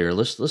little bit here.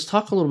 Let's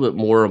talk a little bit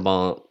more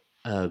about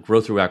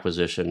growth through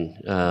acquisition.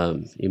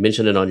 You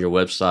mentioned it on your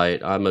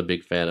website. I'm a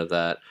big fan of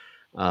that.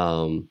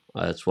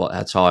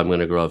 That's how I'm going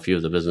to grow a few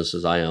of the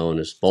businesses I own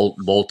is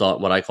bolt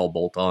on, what I call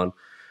bolt on,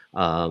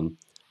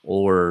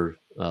 or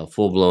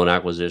full blown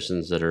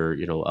acquisitions that are,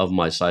 of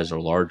my size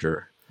or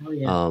larger. Oh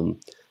yeah. Um,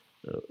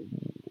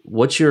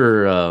 what's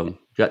your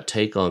gut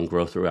take on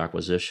growth through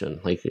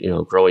acquisition? Like,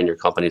 growing your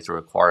company through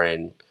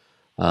acquiring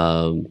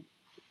um,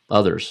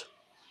 others.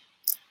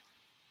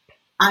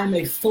 I'm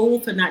a fool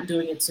for not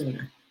doing it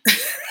sooner.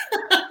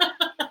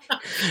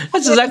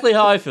 That's exactly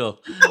how I feel.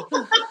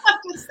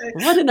 Just say,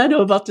 Why didn't I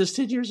know about this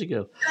 10 years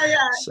ago? yeah,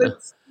 So,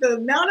 the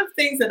amount of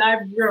things that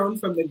I've grown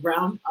from the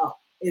ground up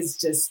is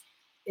just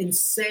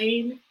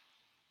insane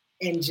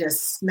and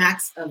just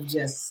smacks of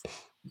just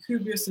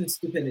hubris and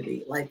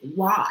stupidity. Like,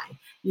 why?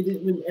 You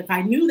didn't, if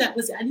I knew that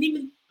was, I didn't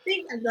even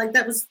think, like,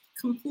 that was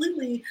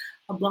completely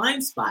a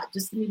blind spot.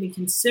 Just didn't even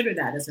consider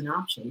that as an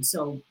option.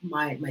 So,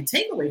 my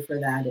takeaway for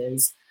that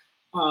is,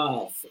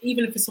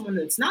 even if it's someone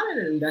that's not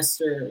an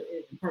investor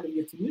in part of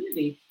your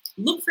community,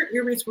 look for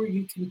areas where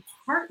you can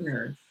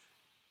partner,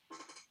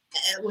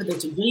 whether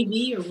it's a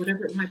JV or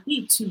whatever it might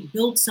be, to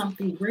build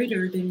something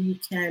greater than you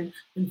can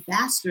and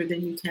faster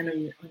than you can on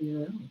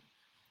your own.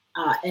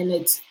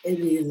 It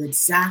is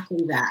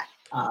exactly that.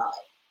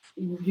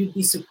 You'd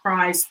be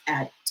surprised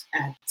at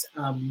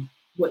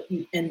what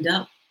you end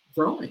up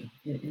growing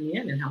in the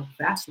end, and how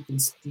fast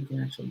you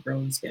can actually grow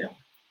and scale.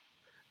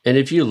 and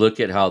if you look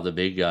at how the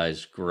big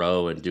guys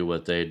grow and do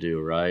what they do,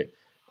 right?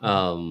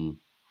 Um,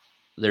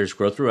 there's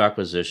growth through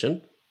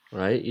acquisition,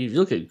 right? You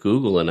look at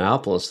Google and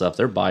Apple and stuff;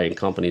 they're buying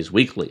companies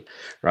weekly,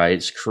 right?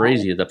 It's Oh,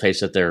 crazy the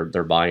pace that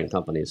they're buying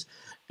companies.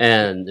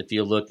 And if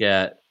you look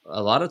at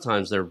a lot of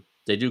times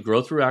they do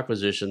growth through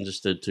acquisition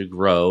just to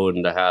grow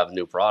and to have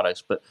new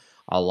products, but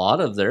a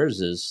lot of theirs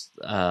is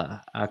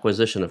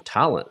acquisition of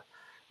talent,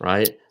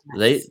 right?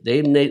 They yes.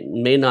 they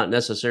may not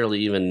necessarily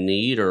even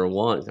need or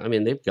want. I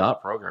mean, they've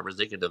got programmers;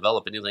 they could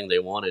develop anything they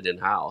wanted in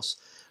house,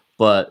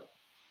 but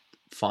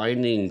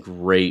finding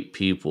great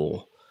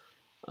people,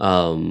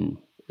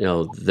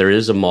 there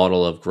is a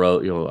model of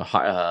growth,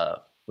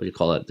 what do you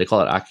call it? They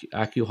call it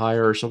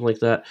acquihire or something like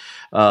that,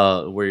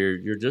 where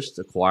you're just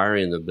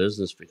acquiring the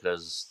business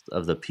because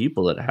of the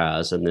people it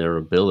has and their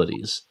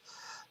abilities.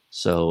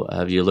 So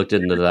have you looked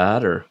into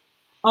that or?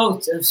 Oh,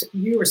 so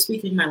you are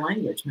speaking my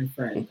language, my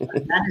friend.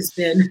 That has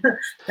been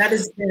that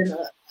has been.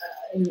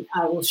 And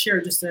I will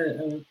share just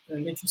an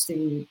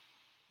interesting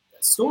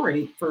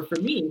story for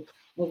me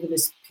over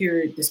this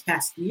period, this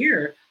past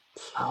year.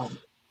 Um,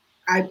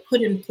 I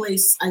put in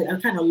place, I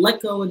kind of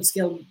let go and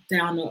scaled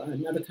down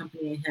another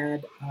company I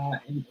had,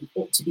 and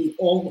to be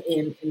all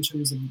in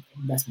terms of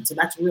investment. So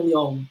that's really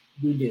all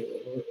we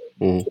do,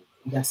 Mhm.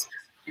 invest,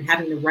 and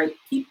having the right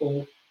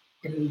people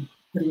and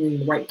putting in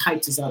the right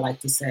pipes, as I like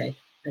to say,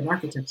 and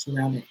architecture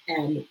around it,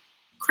 and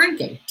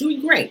cranking, doing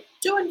great,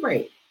 doing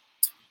great.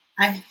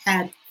 I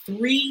had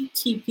three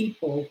key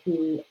people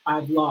who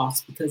I've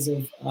lost because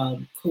of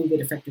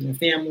COVID affecting their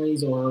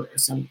families or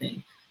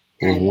something.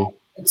 And Mhm.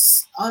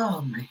 it's,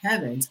 oh my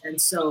heavens.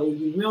 And so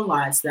you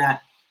realize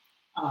that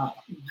uh,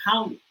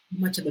 how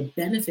much of a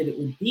benefit it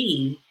would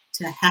be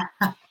to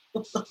have,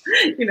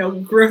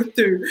 grow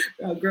through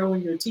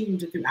growing your team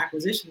through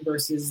acquisition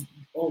versus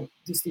all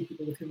these three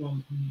people with whom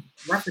I'm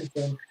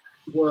referencing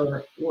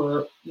were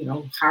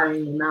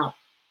hiring them out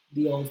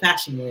the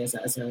old-fashioned way, as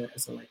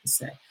I like to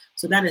say.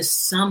 So that is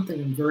something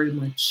I'm very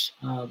much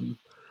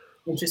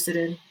interested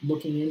in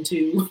looking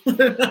into.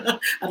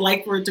 I'd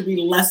like for it to be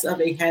less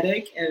of a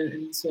headache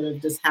and sort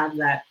of just have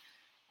that,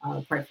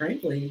 quite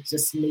frankly,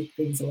 just make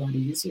things a lot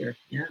easier.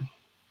 Yeah.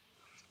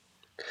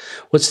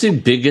 What's the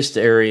biggest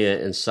area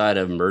inside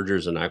of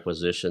mergers and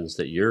acquisitions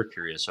that you're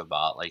curious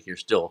about? Like you're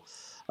still,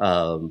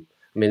 I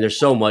mean, there's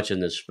so much in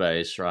this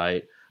space,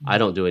 right? I Mhm.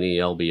 don't do any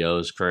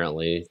LBOs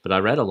currently, but I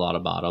read a lot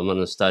about them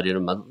and I studied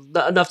them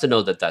enough to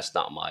know that that's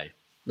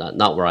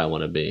not where I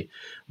want to be.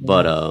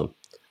 But, Yeah.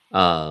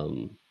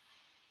 um,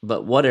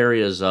 but what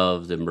areas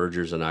of the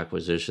mergers and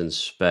acquisitions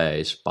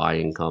space,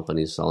 buying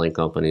companies, selling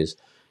companies,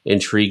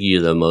 intrigue you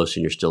the most,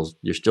 and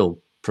you're still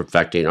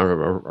perfecting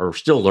or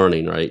still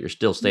learning, right? You're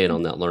still staying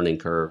on that learning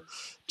curve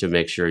to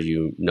make sure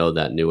you know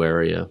that new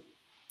area.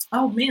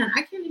 Oh man,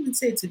 I can't even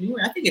say it's a new.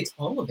 I think it's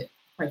all of it.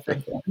 quite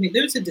frankly. I mean,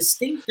 there's a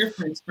distinct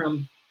difference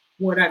from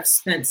what I've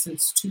spent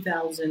since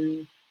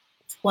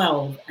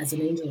 2012 as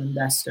an angel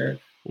investor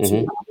to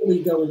Hmm.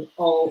 really going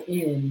all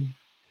in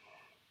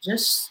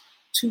just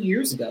 2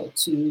 years ago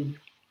to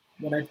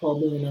what I call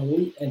being an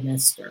elite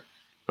investor.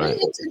 Right.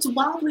 It's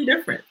wildly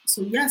different.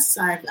 So yes,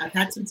 I've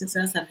had some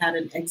success. I've had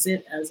an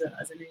exit as an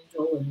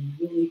angel and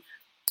really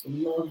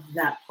love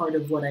that part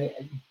of what I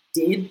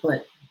did,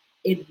 but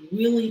it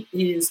really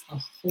is a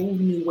whole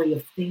new way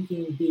of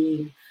thinking,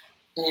 being,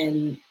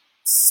 and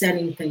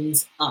setting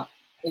things up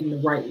in the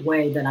right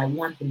way that I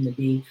want them to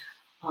be.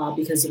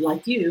 Because,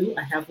 like you,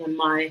 I have on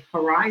my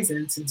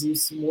horizon to do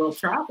some world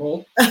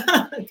travel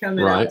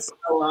coming up. Right.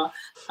 So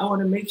I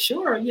want to make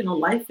sure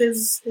life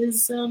is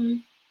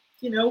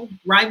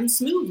riding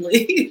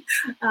smoothly.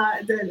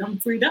 That I'm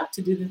freed up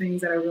to do the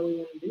things that I really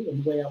want to do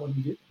and the way I want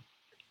to do them.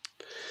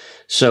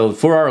 So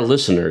for our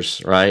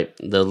listeners, right?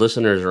 The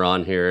listeners are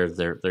on here.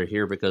 They're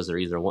here because they're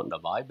either wanting to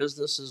buy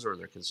businesses or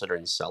they're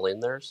considering selling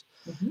theirs.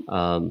 Mhm.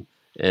 Um,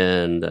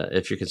 and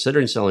if you're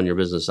considering selling your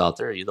business out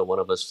there, either one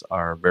of us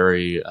are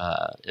very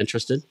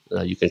interested.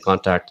 You can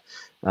contact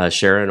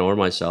Sharon or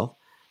myself.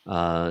 You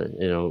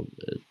know,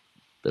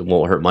 it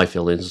won't hurt my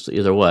feelings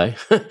either way.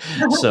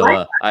 So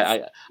Right?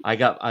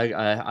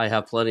 I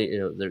have plenty.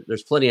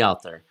 There's plenty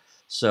out there.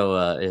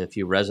 So if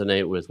you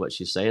resonate with what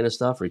she's saying and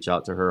stuff, reach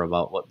out to her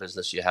about what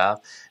business you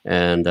have,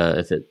 and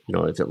if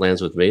it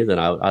lands with me, then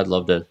I'd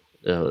love to.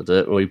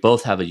 We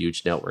both have a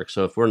huge network.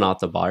 So if we're not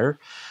the buyer,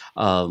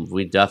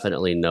 we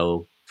definitely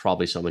know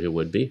probably someone who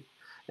would be.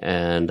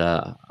 And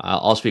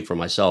I'll speak for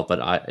myself, but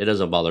it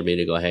doesn't bother me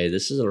to go, hey,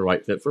 this isn't the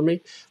right fit for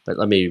me, but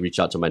let me reach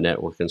out to my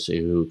network and see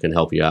who can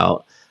help you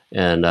out.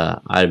 And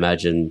I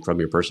imagine from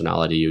your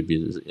personality, you'd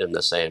be in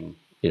the same,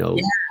 Yeah, and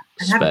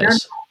have done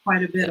space. that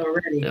quite a bit Yeah,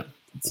 already. yeah,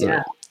 Yeah,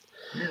 right.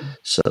 yeah.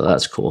 So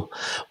that's cool.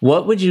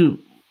 What would you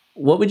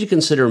what would you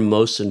consider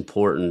most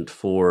important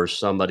for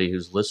somebody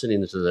who's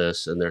listening to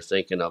this and they're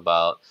thinking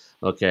about,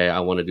 okay, I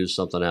want to do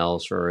something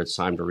else, or it's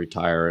time to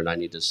retire and I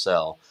need to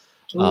sell?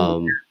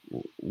 Ooh,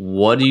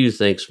 What do you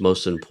think's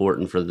most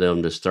important for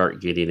them to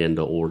start getting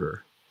into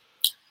order?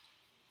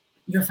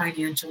 your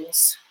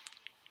financials,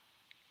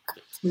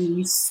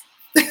 please.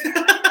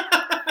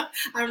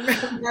 I'm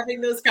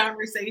having those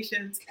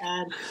conversations,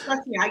 and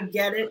trust me, I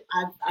get it.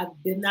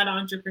 I've been that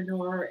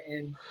entrepreneur,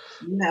 and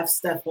you have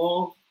stuff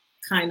all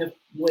kind of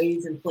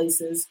ways and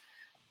places.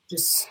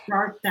 Just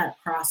start that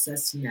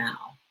process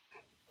now,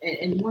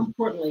 and more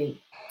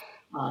importantly,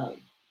 uh,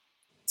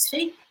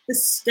 take the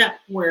step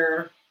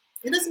where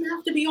it doesn't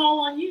have to be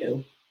all on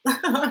you.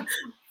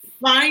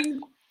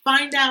 find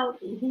find out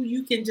who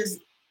you can just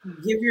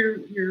give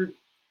your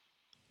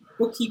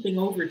bookkeeping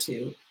over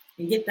to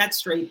and get that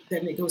straight.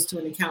 Then it goes to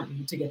an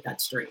accountant to get that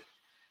straight.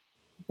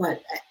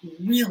 But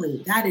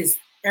really, that is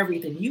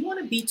everything. You want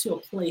to be to a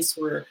place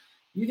where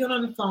you get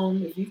on the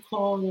phone, if you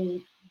call,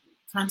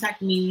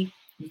 contact me,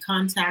 you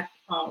contact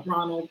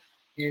Ronald,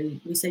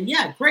 and we say,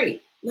 yeah,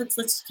 great,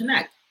 let's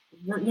connect.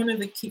 One of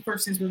the key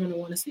first things we're going to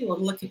want to see, well,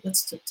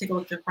 let's take a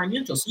look at your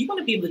financials. So you want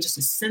to be able to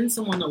just send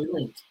someone a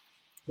link,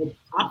 like,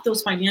 pop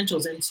those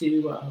financials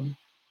into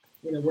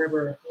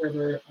wherever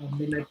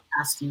they might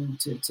ask you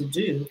to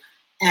do,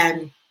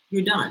 and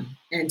you're done.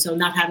 And so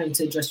not having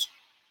to just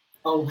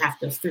have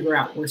to figure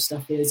out where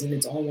stuff is and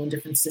it's all on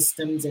different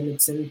systems and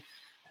it's in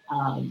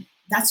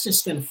that's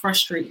just going to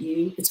frustrate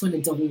you. It's going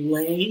to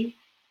delay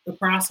the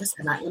process.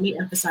 And let me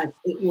emphasize,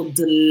 it will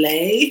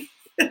delay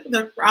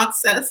the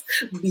process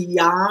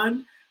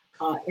beyond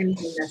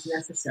anything that's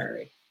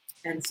necessary.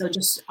 And so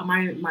just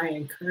my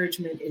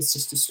encouragement is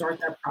just to start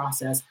that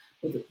process,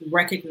 but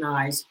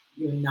recognize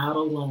you're not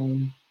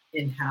alone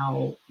in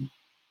how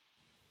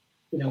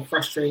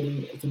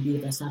frustrating it can be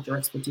if that's not your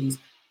expertise.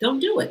 Don't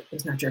do it if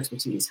it's not your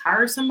expertise.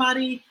 Hire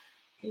somebody,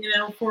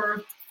 for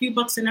a few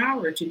bucks an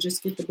hour to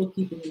just get the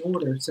bookkeeping in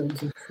order so you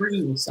can free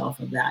yourself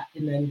of that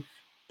and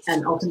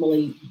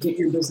ultimately get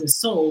your business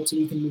sold so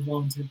you can move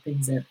on to the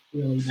things that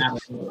really matter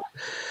in your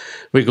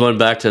life. We're going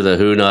back to the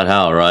who, not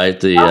how, right?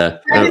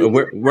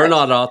 Oh, We're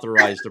not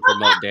authorized to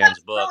promote Dan's that's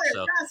book,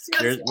 brilliant. so Yes,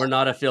 yes, we're yes.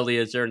 not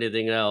affiliates or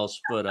anything else.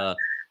 But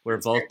we're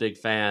That's great. both big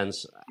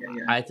fans. Yeah,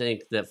 yeah. I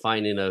think that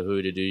finding a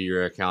who to do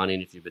your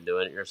accounting, if you've been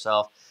doing it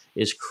yourself,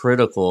 is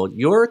critical.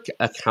 Your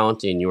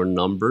accounting, your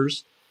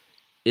numbers,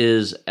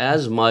 is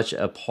as much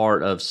a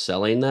part of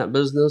selling that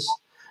business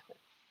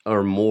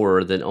or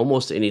more than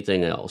almost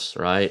anything else,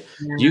 right?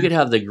 You Yeah. could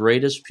have the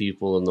greatest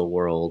people in the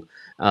world.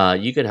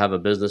 You could have a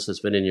business that's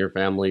been in your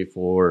family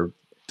for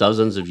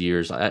dozens of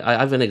years. I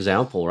have an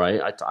example,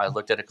 right? I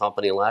looked at a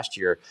company last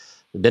year,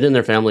 been in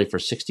their family for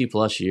 60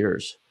 plus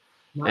years.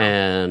 Wow.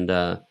 And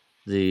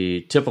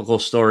the typical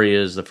story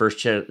is the first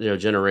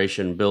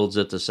generation builds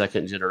it, the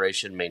second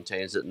generation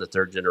maintains it, and the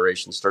third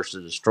generation starts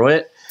to destroy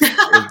it.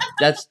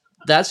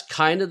 That's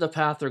kind of the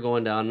path they're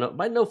going down,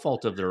 by no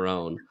fault of their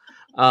own.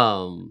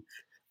 Um,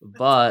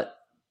 but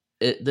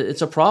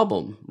it's a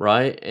problem,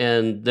 right?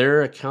 And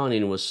their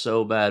accounting was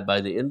so bad.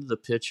 By the end of the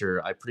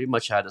picture, I pretty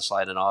much had to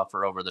slide an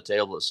offer over the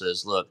table that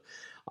says, "Look,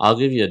 I'll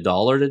give you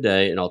 $1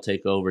 today, and I'll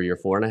take over your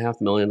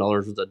 $4.5 million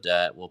worth of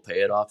debt. We'll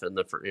pay it off in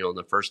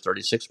the first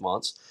 36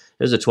 months.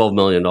 It was a $12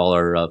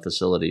 million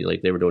facility.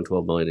 Like they were doing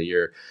 12 million a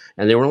year,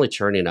 and they were only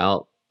churning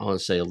out, I want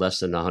to say, less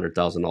than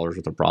 $100,000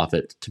 worth of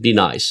profit. To be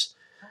nice,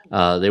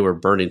 they were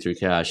burning through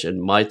cash.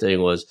 And my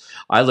thing was,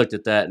 I looked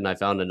at that and I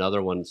found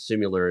another one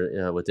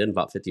similar within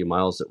about 50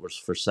 miles that was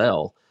for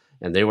sale,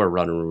 and they were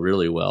running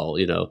really well.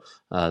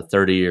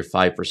 30 or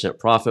 5%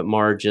 profit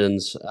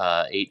margins,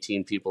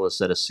 18 people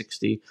instead of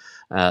 60.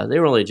 They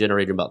were only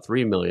generating about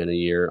 3 million a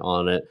year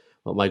on it.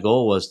 But my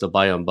goal was to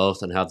buy them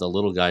both and have the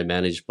little guy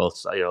manage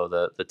both.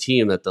 The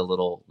team at the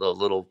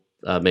little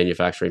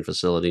manufacturing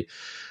facility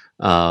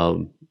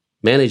um,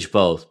 manage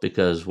both,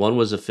 because one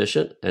was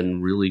efficient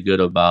and really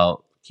good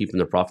about keeping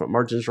the profit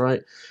margins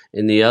right,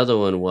 and the other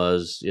one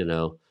was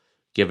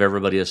give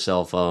everybody a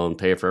cell phone,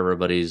 pay for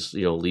everybody's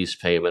lease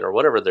payment or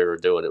whatever they were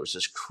doing. It was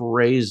just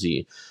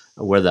crazy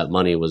where that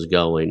money was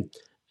going,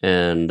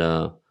 and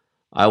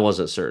I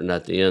wasn't certain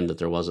at the end that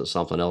there wasn't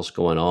something else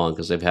going on,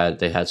 because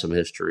they had some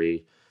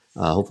history.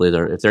 Hopefully,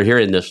 if they're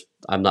hearing this,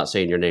 I'm not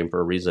saying your name for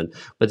a reason,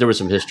 but there was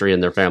some history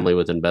in their family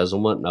with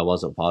embezzlement, and I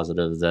wasn't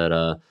positive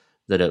that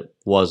it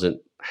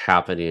wasn't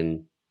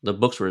happening. The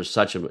books were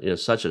such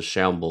a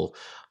shamble,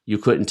 you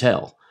couldn't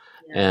tell,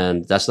 Yeah.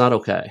 and that's not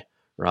okay,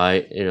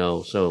 right?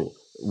 So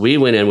we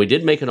went in. We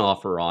did make an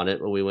offer on it,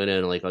 but we went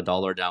in like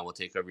 $1 down. We'll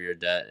take over your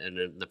debt, and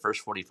in the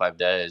first 45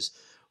 days,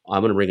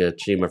 I'm going to bring a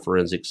team of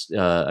forensics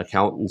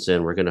accountants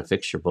in. We're going to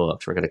fix your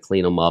books. We're going to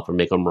clean them up and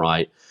make them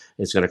right.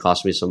 It's going to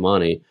cost me some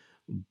money,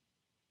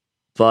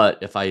 but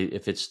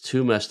if it's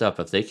too messed up,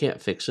 if they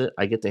can't fix it,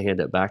 I get to hand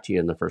it back to you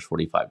in the first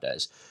 45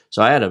 days.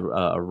 So I had a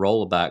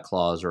rollback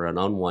clause or an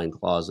unwind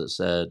clause that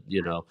said,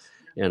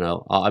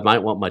 I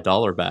might want my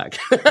dollar back.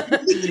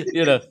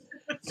 you know,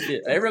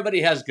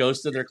 Everybody has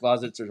ghosts in their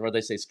closets, or where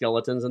they say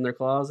skeletons in their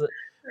closet,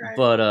 Right.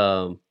 but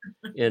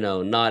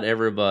not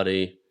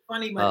everybody.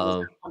 Funny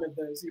money is not one of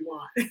those you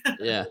want.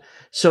 Yeah.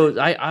 So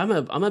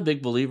I'm a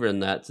big believer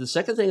in that. The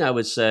second thing I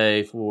would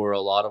say for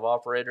a lot of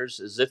operators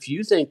is, if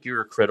you think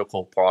you're a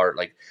critical part,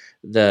 like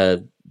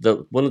the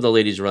one of the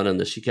ladies running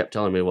this, she kept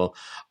telling me, well,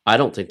 I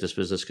don't think this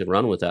business can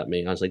run without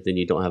me. I was like, then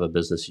you don't have a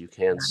business you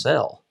can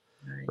sell.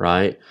 Right.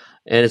 Right.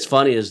 And it's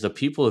funny, is the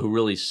people who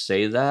really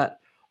say that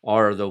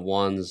are the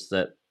ones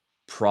that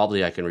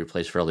probably I can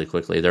replace fairly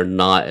quickly. They're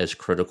not as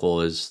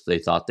critical as they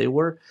thought they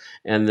were.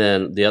 And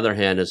then the other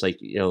hand is like,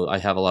 I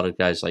have a lot of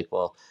guys like,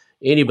 well,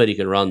 anybody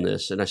can run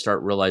this. And I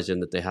start realizing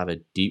that they have a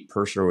deep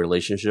personal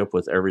relationship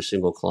with every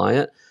single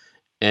client,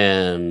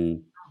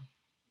 and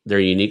their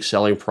unique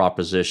selling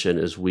proposition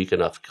is weak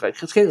enough.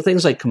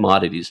 Things like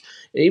commodities,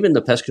 even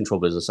the pest control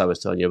business I was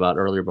telling you about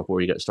earlier before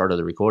we got started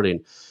the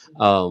recording,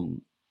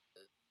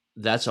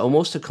 that's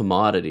almost a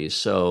commodity.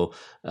 So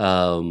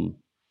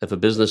if a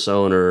business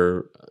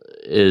owner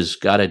is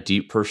got a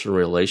deep personal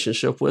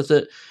relationship with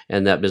it,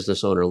 and that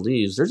business owner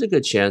leaves, there's a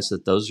good chance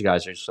that those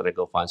guys are just going to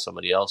go find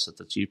somebody else at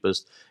the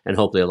cheapest and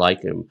hope they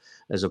like him,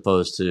 as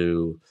opposed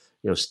to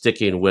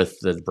sticking with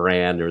the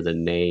brand or the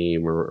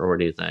name or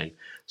anything.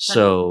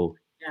 So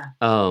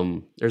Yeah.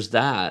 there's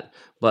that.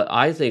 But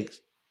I think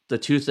the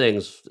two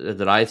things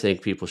that I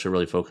think people should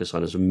really focus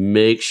on is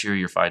make sure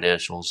your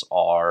financials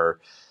are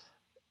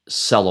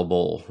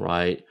sellable,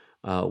 right?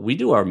 We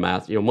do our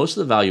math. Most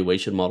of the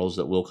valuation models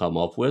that we'll come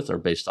up with are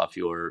based off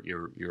your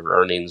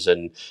earnings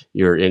and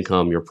your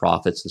income, your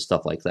profits, and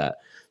stuff like that.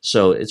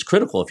 So it's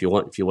critical, if you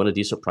want a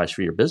decent price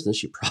for your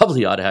business, you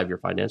probably ought to have your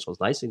financials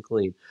nice and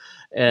clean.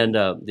 And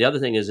the other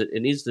thing is,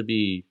 it needs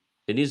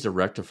to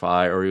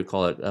rectify, or you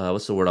call it,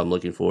 what's the word I'm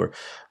looking for?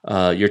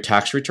 Your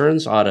tax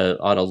returns ought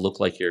to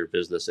look like your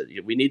business.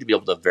 We need to be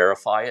able to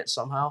verify it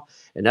somehow,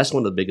 and that's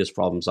one of the biggest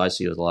problems I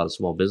see with a lot of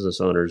small business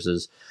owners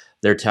is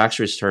their tax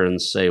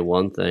returns say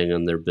one thing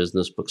and their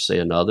business books say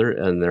another,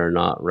 and they're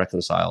not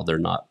reconciled. They're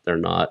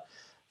not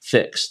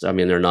fixed. I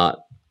mean, they're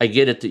not. I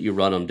get it that you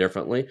run them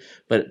differently,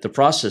 but the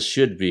process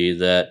should be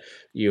that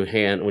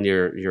when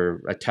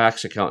you're a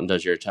tax accountant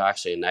does your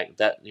taxing,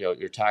 that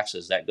your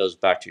taxes, that goes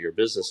back to your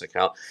business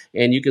account,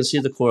 and you can see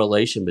the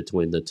correlation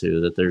between the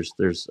two. That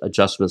there's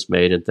adjustments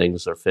made and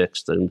things are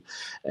fixed and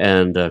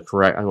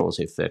correct. I don't want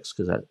to say fixed,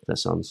 because that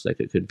sounds like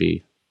it could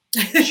be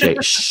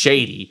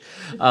shady.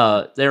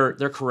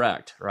 They're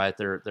correct, right?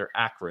 They're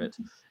accurate,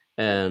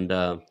 and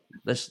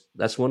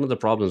that's one of the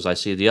problems I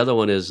see. The other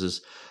one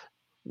is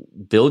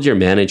build your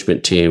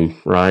management team,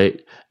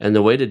 right? And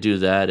the way to do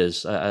that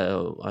is,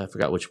 I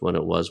forgot which one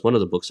it was. One of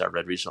the books I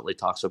read recently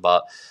talks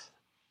about,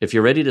 if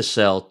you're ready to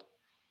sell,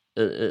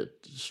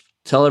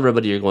 tell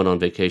everybody you're going on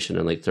vacation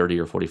in like 30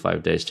 or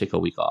 45 days. Take a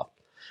week off,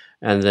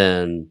 and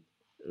then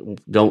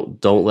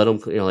don't let them.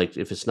 Like,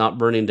 if it's not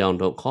burning down,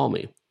 don't call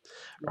me.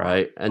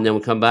 Right. And then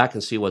we'll come back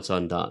and see what's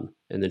undone,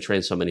 and then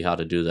train somebody how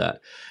to do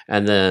that.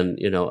 And then,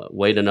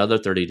 wait another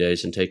 30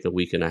 days and take a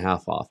week and a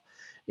half off.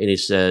 And he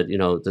said,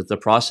 that the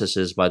process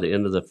is, by the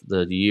end of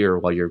the year,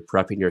 while you're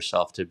prepping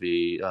yourself to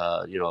be,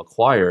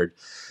 acquired,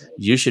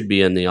 you should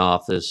be in the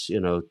office,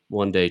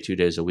 1 day, 2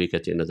 days a week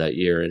at the end of that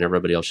year, and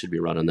everybody else should be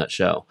running that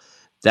show.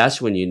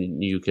 that's when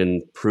you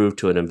can prove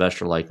to an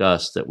investor like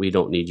us that we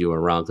don't need you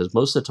around, because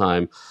most of the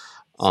time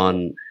So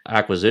on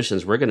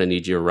acquisitions, we're going to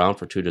need you around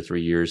for 2 to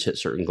 3 years, hit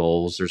certain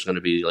goals. There's going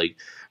to be like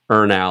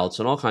earnouts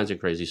and all kinds of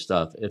crazy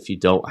stuff if you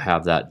don't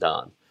have that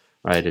done,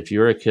 right? If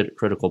you're a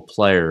critical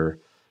player,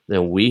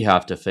 then we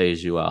have to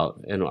phase you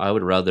out. And I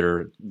would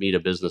rather meet a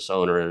business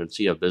owner and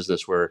see a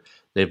business where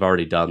they've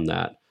already done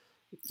that.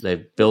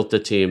 They've built the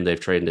team, they've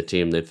trained the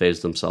team, they've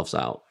phased themselves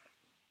out.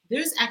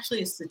 there's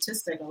actually a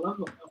statistic. I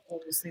love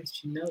all those things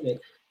that you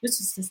noted.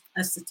 There's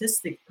a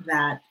statistic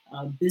that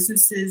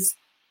businesses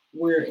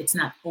where it's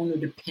not owner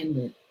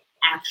dependent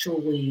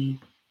actually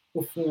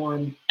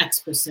perform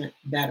X%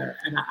 better.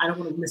 And I don't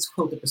want to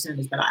misquote the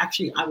percentage, but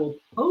I will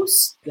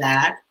post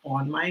that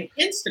on my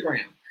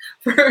Instagram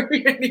for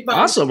anybody.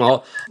 Awesome.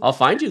 I'll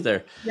find you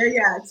there.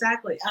 Yeah,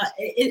 exactly.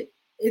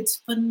 It's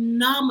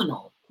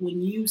phenomenal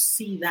when you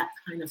see that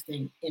kind of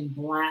thing in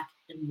black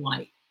and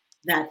white.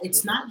 That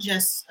it's not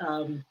just,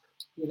 for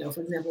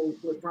example,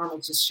 what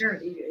Ronald just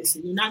shared. Is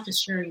you're not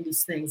just sharing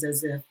these things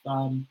as if,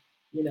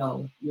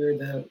 you're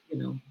the,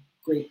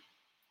 great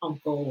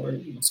uncle or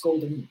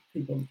scolding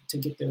people to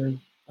get their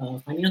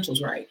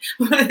financials right.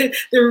 But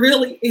there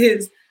really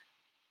is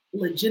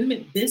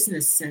legitimate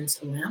business sense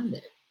around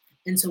it.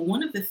 And so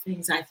one of the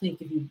things I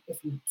think, if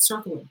you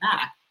circle it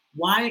back,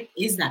 why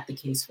is that the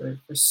case for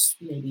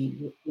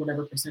maybe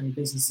whatever percent of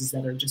businesses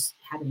that are just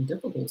having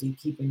difficulty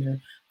keeping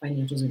their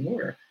financials in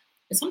order?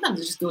 And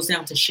sometimes it just goes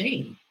down to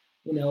shame,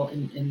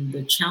 and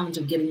the challenge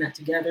of getting that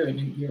together and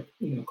then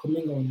you're,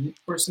 commingling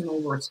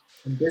personal versus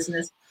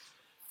business.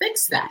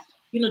 Fix that.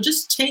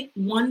 Just take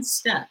one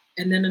step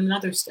and then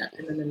another step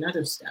and then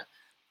another step.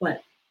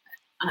 But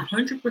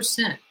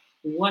 100%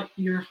 what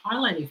you're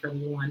highlighting for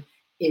everyone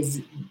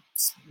is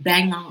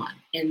bang on.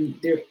 And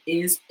there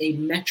is a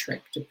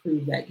metric to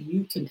prove that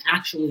you can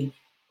actually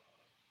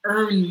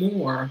earn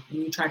more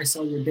when you try to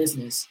sell your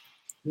business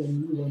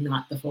when you are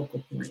not the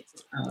focal point.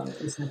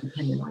 It's not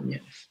dependent on you.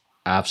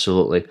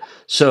 Absolutely.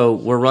 So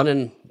we're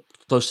running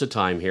close to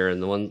time here,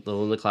 and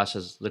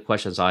the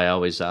questions I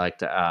always like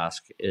to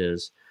ask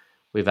is,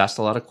 we've asked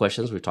a lot of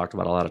questions, we've talked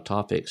about a lot of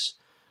topics,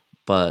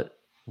 but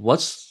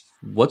what's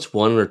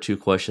one or two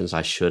questions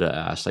I should have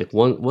asked? Like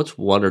what's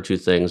one or two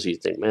things you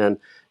think, man,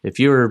 if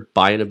you were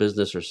buying a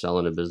business or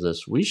selling a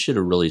business, we should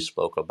have really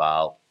spoke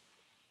about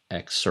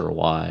X or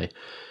Y.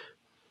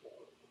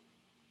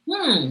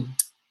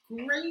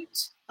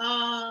 Great.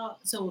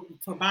 So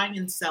for buying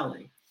and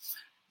selling,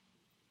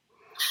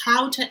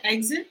 how to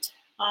exit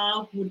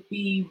would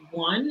be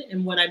one.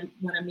 And what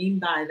I mean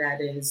by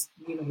that is,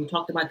 we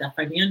talked about that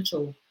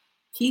financial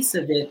piece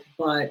of it,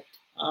 but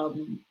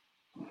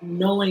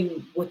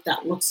knowing what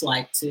that looks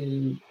like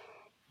to,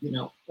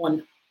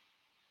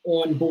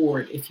 on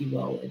board, if you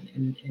will.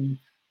 And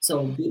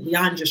so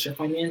beyond just your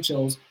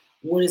financials,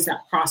 what does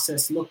that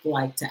process look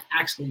like to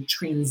actually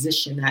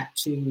transition that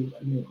to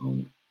a new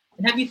owner?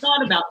 And have you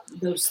thought about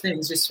those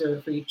things just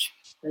for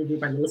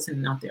everybody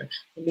listening out there,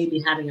 and maybe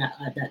having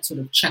that sort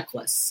of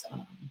checklist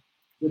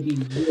would be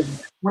really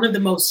one of the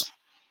most,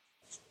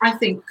 I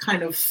think,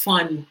 kind of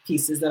fun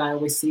pieces that I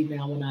always see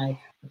now when I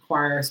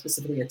acquire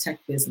specifically a tech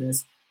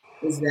business,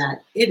 is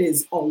that it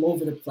is all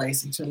over the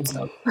place in terms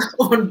of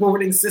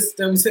onboarding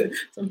systems.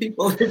 Some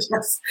people are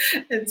just,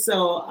 and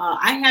so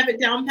I have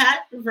it down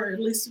pat for at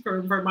least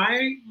for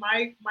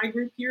my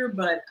group here,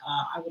 but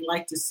I would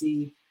like to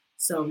see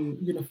some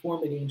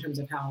uniformity in terms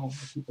of how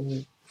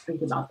people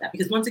think about that,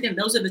 because once again,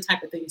 those are the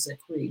type of things that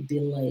create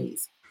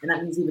delays, and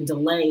that means even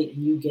delay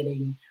in you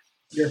getting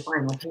your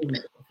final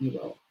payment, if you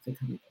will, if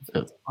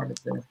it's part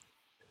of the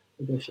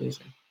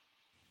negotiation.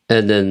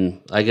 And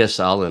then I guess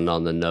I'll end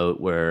on the note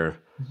where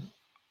Mhm.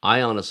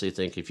 I honestly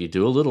think if you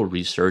do a little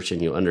research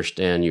and you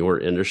understand your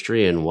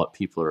industry and what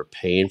people are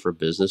paying for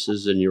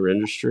businesses in your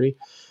industry,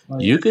 Oh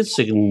you yeah. could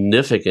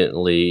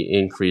significantly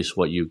increase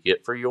what you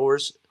get for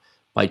yours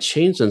by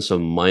changing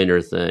some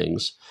minor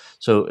things.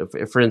 So,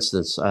 if for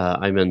instance,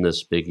 I'm in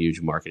this big, huge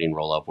marketing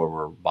roll up where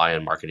we're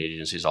buying marketing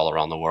agencies all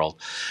around the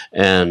world,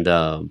 and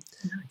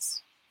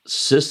Nice.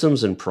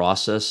 systems and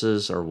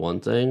processes are one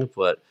thing,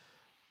 but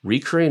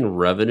recurring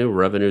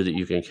revenue that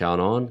you can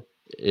count on,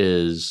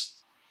 is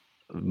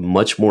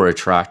much more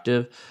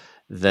attractive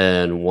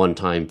than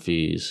one-time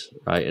fees,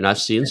 right? And I've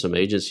seen some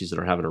agencies that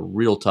are having a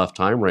real tough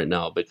time right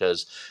now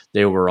because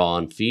they were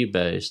on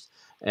fee-based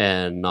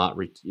and not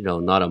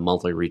a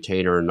monthly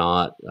retainer,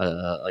 not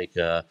like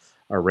a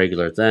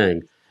regular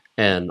thing,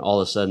 and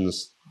all of a sudden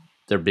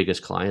their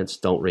biggest clients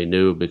don't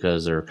renew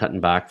because they're cutting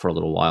back for a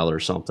little while or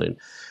something.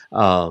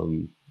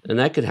 And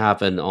that could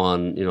happen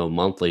on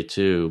monthly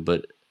too,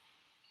 but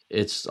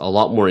it's a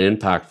lot more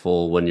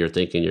impactful when you're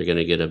thinking you're going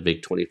to get a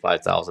big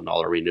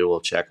 $25,000 renewal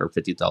check or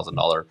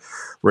 $50,000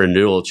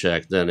 renewal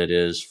check than it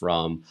is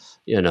from,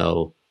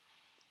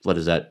 what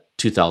is that,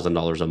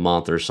 $2,000 a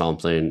month or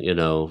something,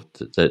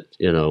 that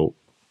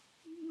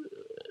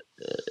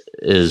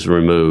is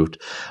removed.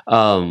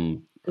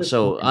 Good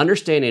So point.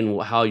 understanding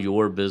how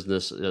your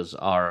businesses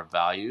are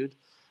valued,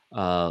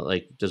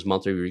 like does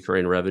monthly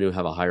recurring revenue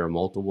have a higher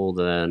multiple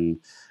than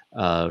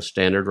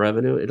standard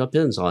revenue. It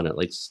depends on it.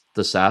 Like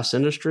the SaaS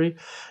industry,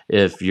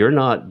 if you're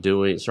not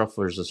doing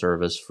software as a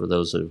service, for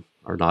those who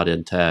are not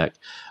in tech,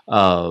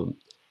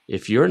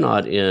 if you're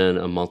not in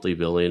a monthly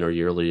billing or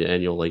yearly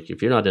annual, like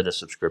if you're not in a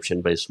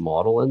subscription based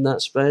model in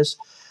that space,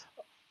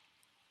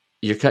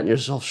 you're cutting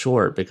yourself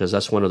short, because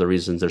that's one of the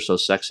reasons they're so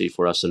sexy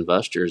for us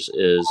investors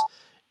is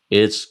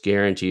it's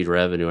guaranteed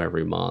revenue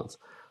every month.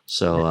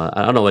 So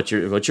I don't know what's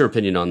your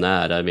opinion on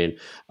that. I mean,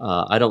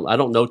 I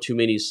don't know too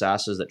many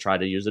SaaSes that try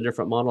to use a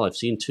different model. I've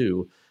seen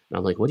two, and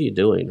I'm like, what are you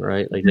doing,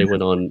 right? Like they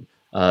went on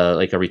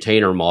like a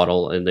retainer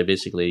model, and they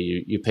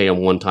basically you pay them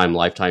one time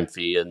lifetime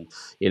fee, and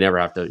you never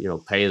have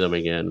to pay them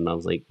again. And I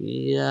was like,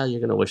 yeah,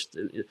 you're gonna wish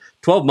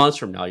 12 months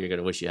from now you're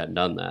gonna wish you hadn't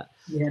done that.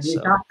 Yeah, they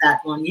So. got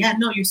that one. Yeah,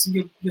 no, you're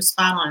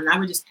spot on. And I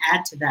would just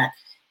add to that,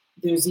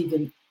 there's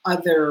even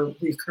other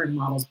recurring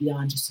models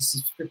beyond just a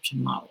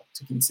subscription model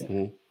to consider.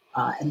 Mhm.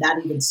 And that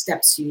even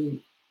steps you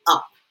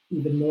up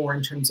even more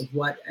in terms of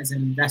what, as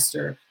an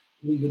investor,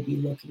 we would be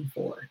looking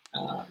for.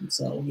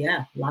 So,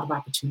 yeah, a lot of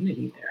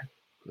opportunity there.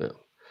 Yeah.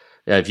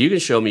 Yeah, if you can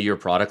show me your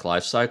product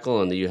life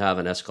cycle and you have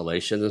an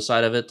escalation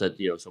inside of it, that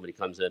somebody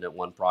comes in at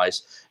one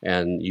price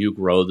and you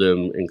grow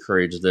them,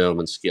 encourage them,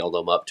 and scale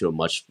them up to a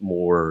much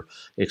more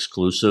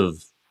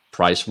exclusive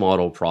price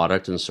model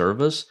product and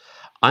service,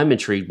 I'm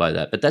intrigued by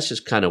that. But that's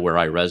just kind of where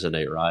I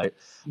resonate, right?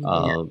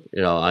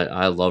 Yeah,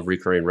 I love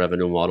recurring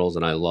revenue models,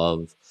 and I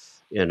love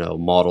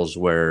models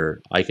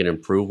where I can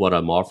improve what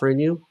I'm offering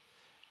you,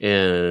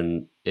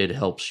 and it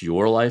helps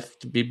your life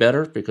to be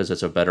better because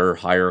it's a better,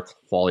 higher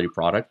quality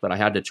product. But I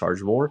had to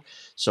charge more,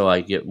 so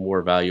I get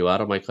more value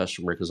out of my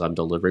customer because I'm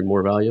delivering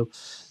more value.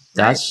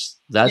 right.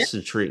 Yeah,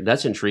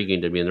 That's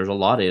intriguing to me. And there's a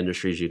lot of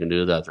industries you can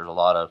do that. There's a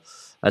lot of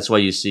That's why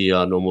you see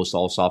on almost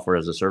all software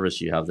as a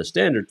service, you have the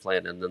standard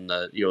plan, and then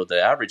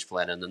the average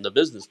plan, and then the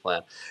business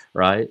plan,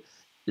 right?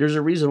 There's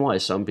a reason why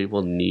some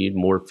people need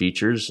more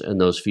features, and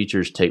those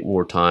features take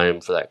more time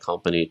for that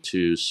company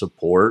to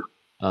support,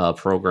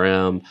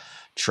 program,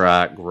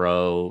 track,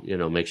 grow,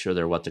 make sure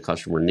they're what the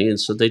customer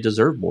needs, so they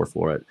deserve more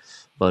for it.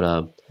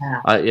 But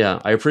yeah.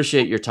 I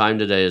appreciate your time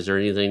today. Is there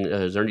anything?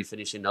 Is there any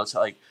finishing notes?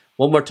 Like,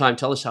 one more time,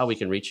 tell us how we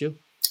can reach you.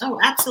 Oh,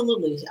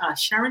 absolutely.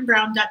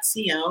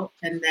 SharonBrown.co.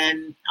 And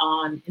then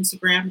on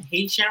Instagram,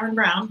 hey, Sharon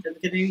Brown.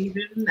 Doesn't get any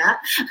easier than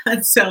that.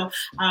 So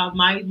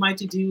my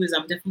to-do is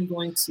I'm definitely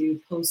going to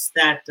post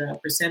that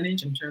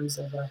percentage in terms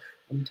of what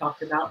we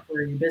talked about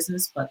for your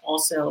business, but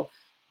also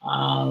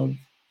uh,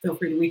 feel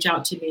free to reach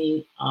out to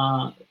me,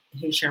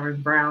 hey,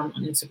 Sharon Brown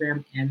on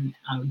Instagram, and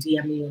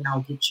DM me, and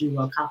I'll get you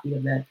a copy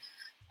of that,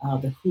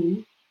 the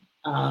who,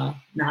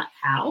 not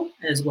how,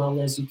 as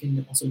well as you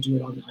can also do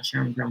it on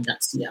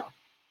SharonBrown.co.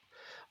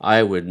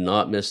 I would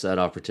not miss that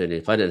opportunity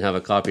if I didn't have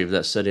a copy of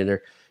that sitting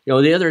there.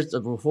 The other,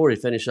 before we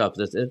finish up,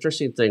 the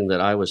interesting thing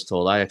that I was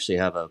told, I actually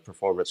have a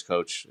performance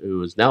coach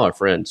who is now a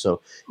friend.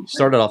 So he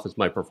started off as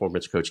my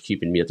performance coach,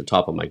 keeping me at the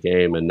top of my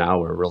game, and now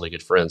we're really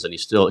good friends. And he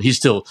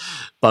still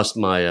busts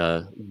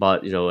my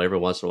butt, every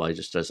once in a while. He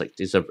just does, like,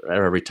 he's a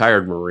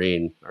retired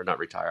Marine, or not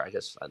retired, I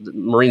guess.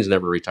 Marines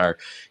never retire.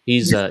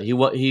 He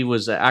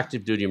was an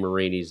active duty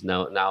Marine. He's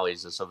now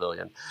he's a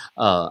civilian.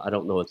 I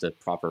don't know what the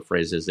proper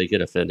phrase is. They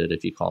get offended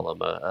if you call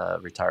them a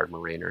retired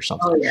Marine or Oh,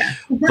 something. yeah.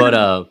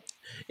 But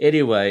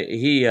anyway,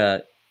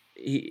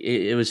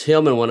 it was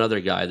him and one other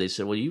guy. They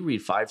said, "Well, you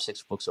read 5,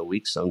 6 books a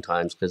week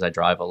sometimes," because I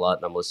drive a lot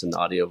and I'm listening to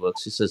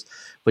audiobooks. He says,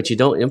 "But you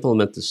don't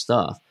implement the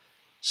stuff."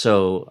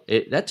 So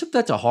that took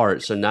that to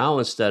heart. So now,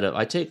 instead of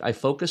I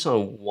focus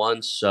on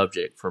one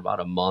subject for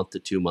about a month to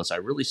 2 months. I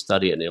really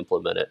study it and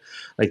implement it,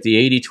 like the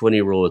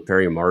 80-20 rule with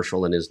Perry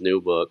Marshall in his new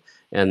book,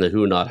 and the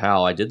Who Not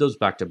How. I did those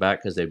back to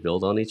back because they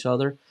build on each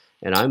other.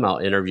 And I'm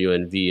out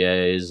interviewing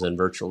VAs and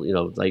virtual,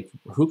 like,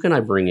 who can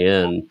I bring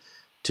in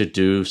to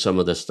do some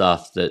of the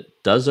stuff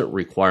that doesn't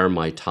require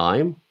my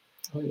time,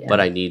 Oh, but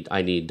yeah.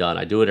 I need done.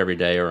 I do it every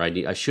day, or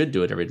I should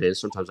do it every day.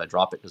 Sometimes I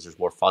drop it because there's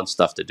more fun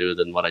stuff to do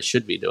than what I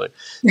should be doing.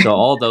 So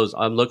all those,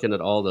 I'm looking at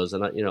all those,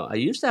 and I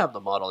used to have the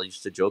model. I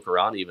used to joke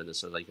around even this,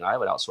 so, like, I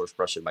would outsource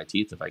brushing my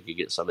teeth if I could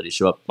get somebody to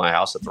show up at my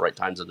house at the right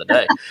times of the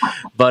day.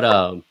 But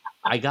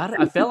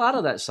I fell out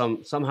of that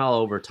somehow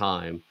over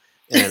time,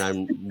 and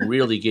I'm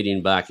really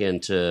getting back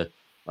into,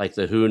 like,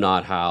 the who,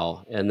 not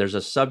how. And there's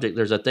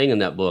a thing in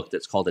that book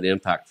that's called an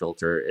impact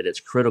filter, and it's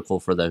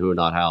critical for the who,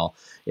 not how.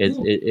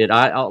 It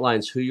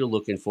outlines who you're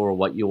looking for,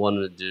 what you want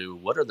to do,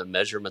 what are the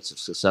measurements of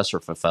success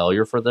or for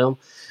failure for them,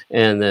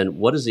 and then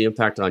what is the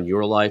impact on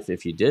your life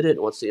if you did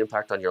it, what's the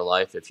impact on your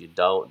life if you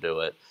don't do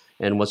it,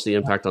 and what's the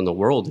impact on the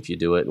world if you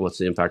do it, and what's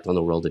the impact on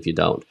the world if you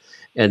don't.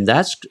 And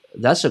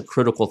that's a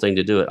critical thing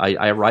to do it.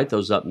 I write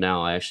those up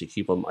now. I actually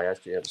keep them. I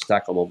actually have a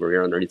stack them over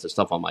here underneath the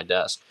stuff on my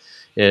desk.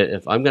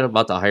 If I'm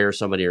about to hire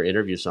somebody or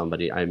interview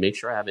somebody, I make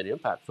sure I have an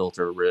impact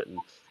filter written,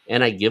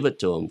 and I give it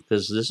to them,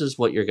 because this is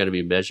what you're going to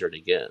be measured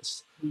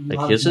against. Like,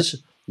 Love it.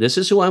 this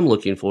is who I'm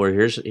looking for.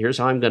 Here's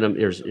how I'm going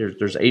to.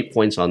 There's 8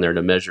 points on there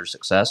to measure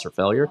success or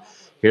failure.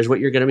 Here's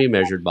what you're going to be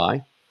measured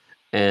by,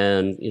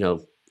 and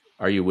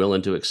are you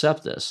willing to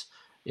accept this?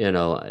 And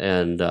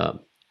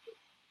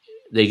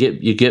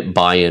you get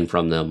buy-in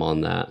from them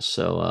on that.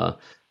 So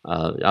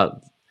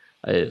I've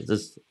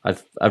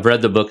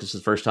read the book. It's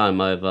the first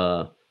time I've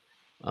uh,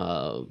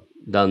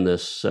 done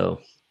this.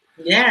 So,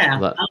 Yeah,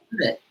 but I love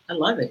it. I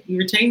love it. You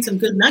retained some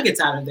good nuggets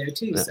out of there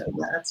too, yeah, so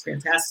that's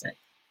fantastic.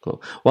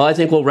 cool. Well, I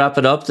think we'll wrap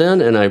it up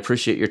then, and I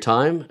appreciate your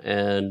time.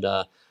 And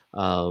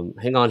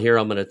hang on here.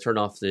 I'm going to turn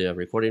off the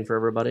recording for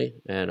everybody,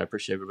 and I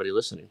appreciate everybody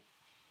listening.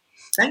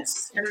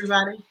 Thanks,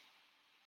 everybody.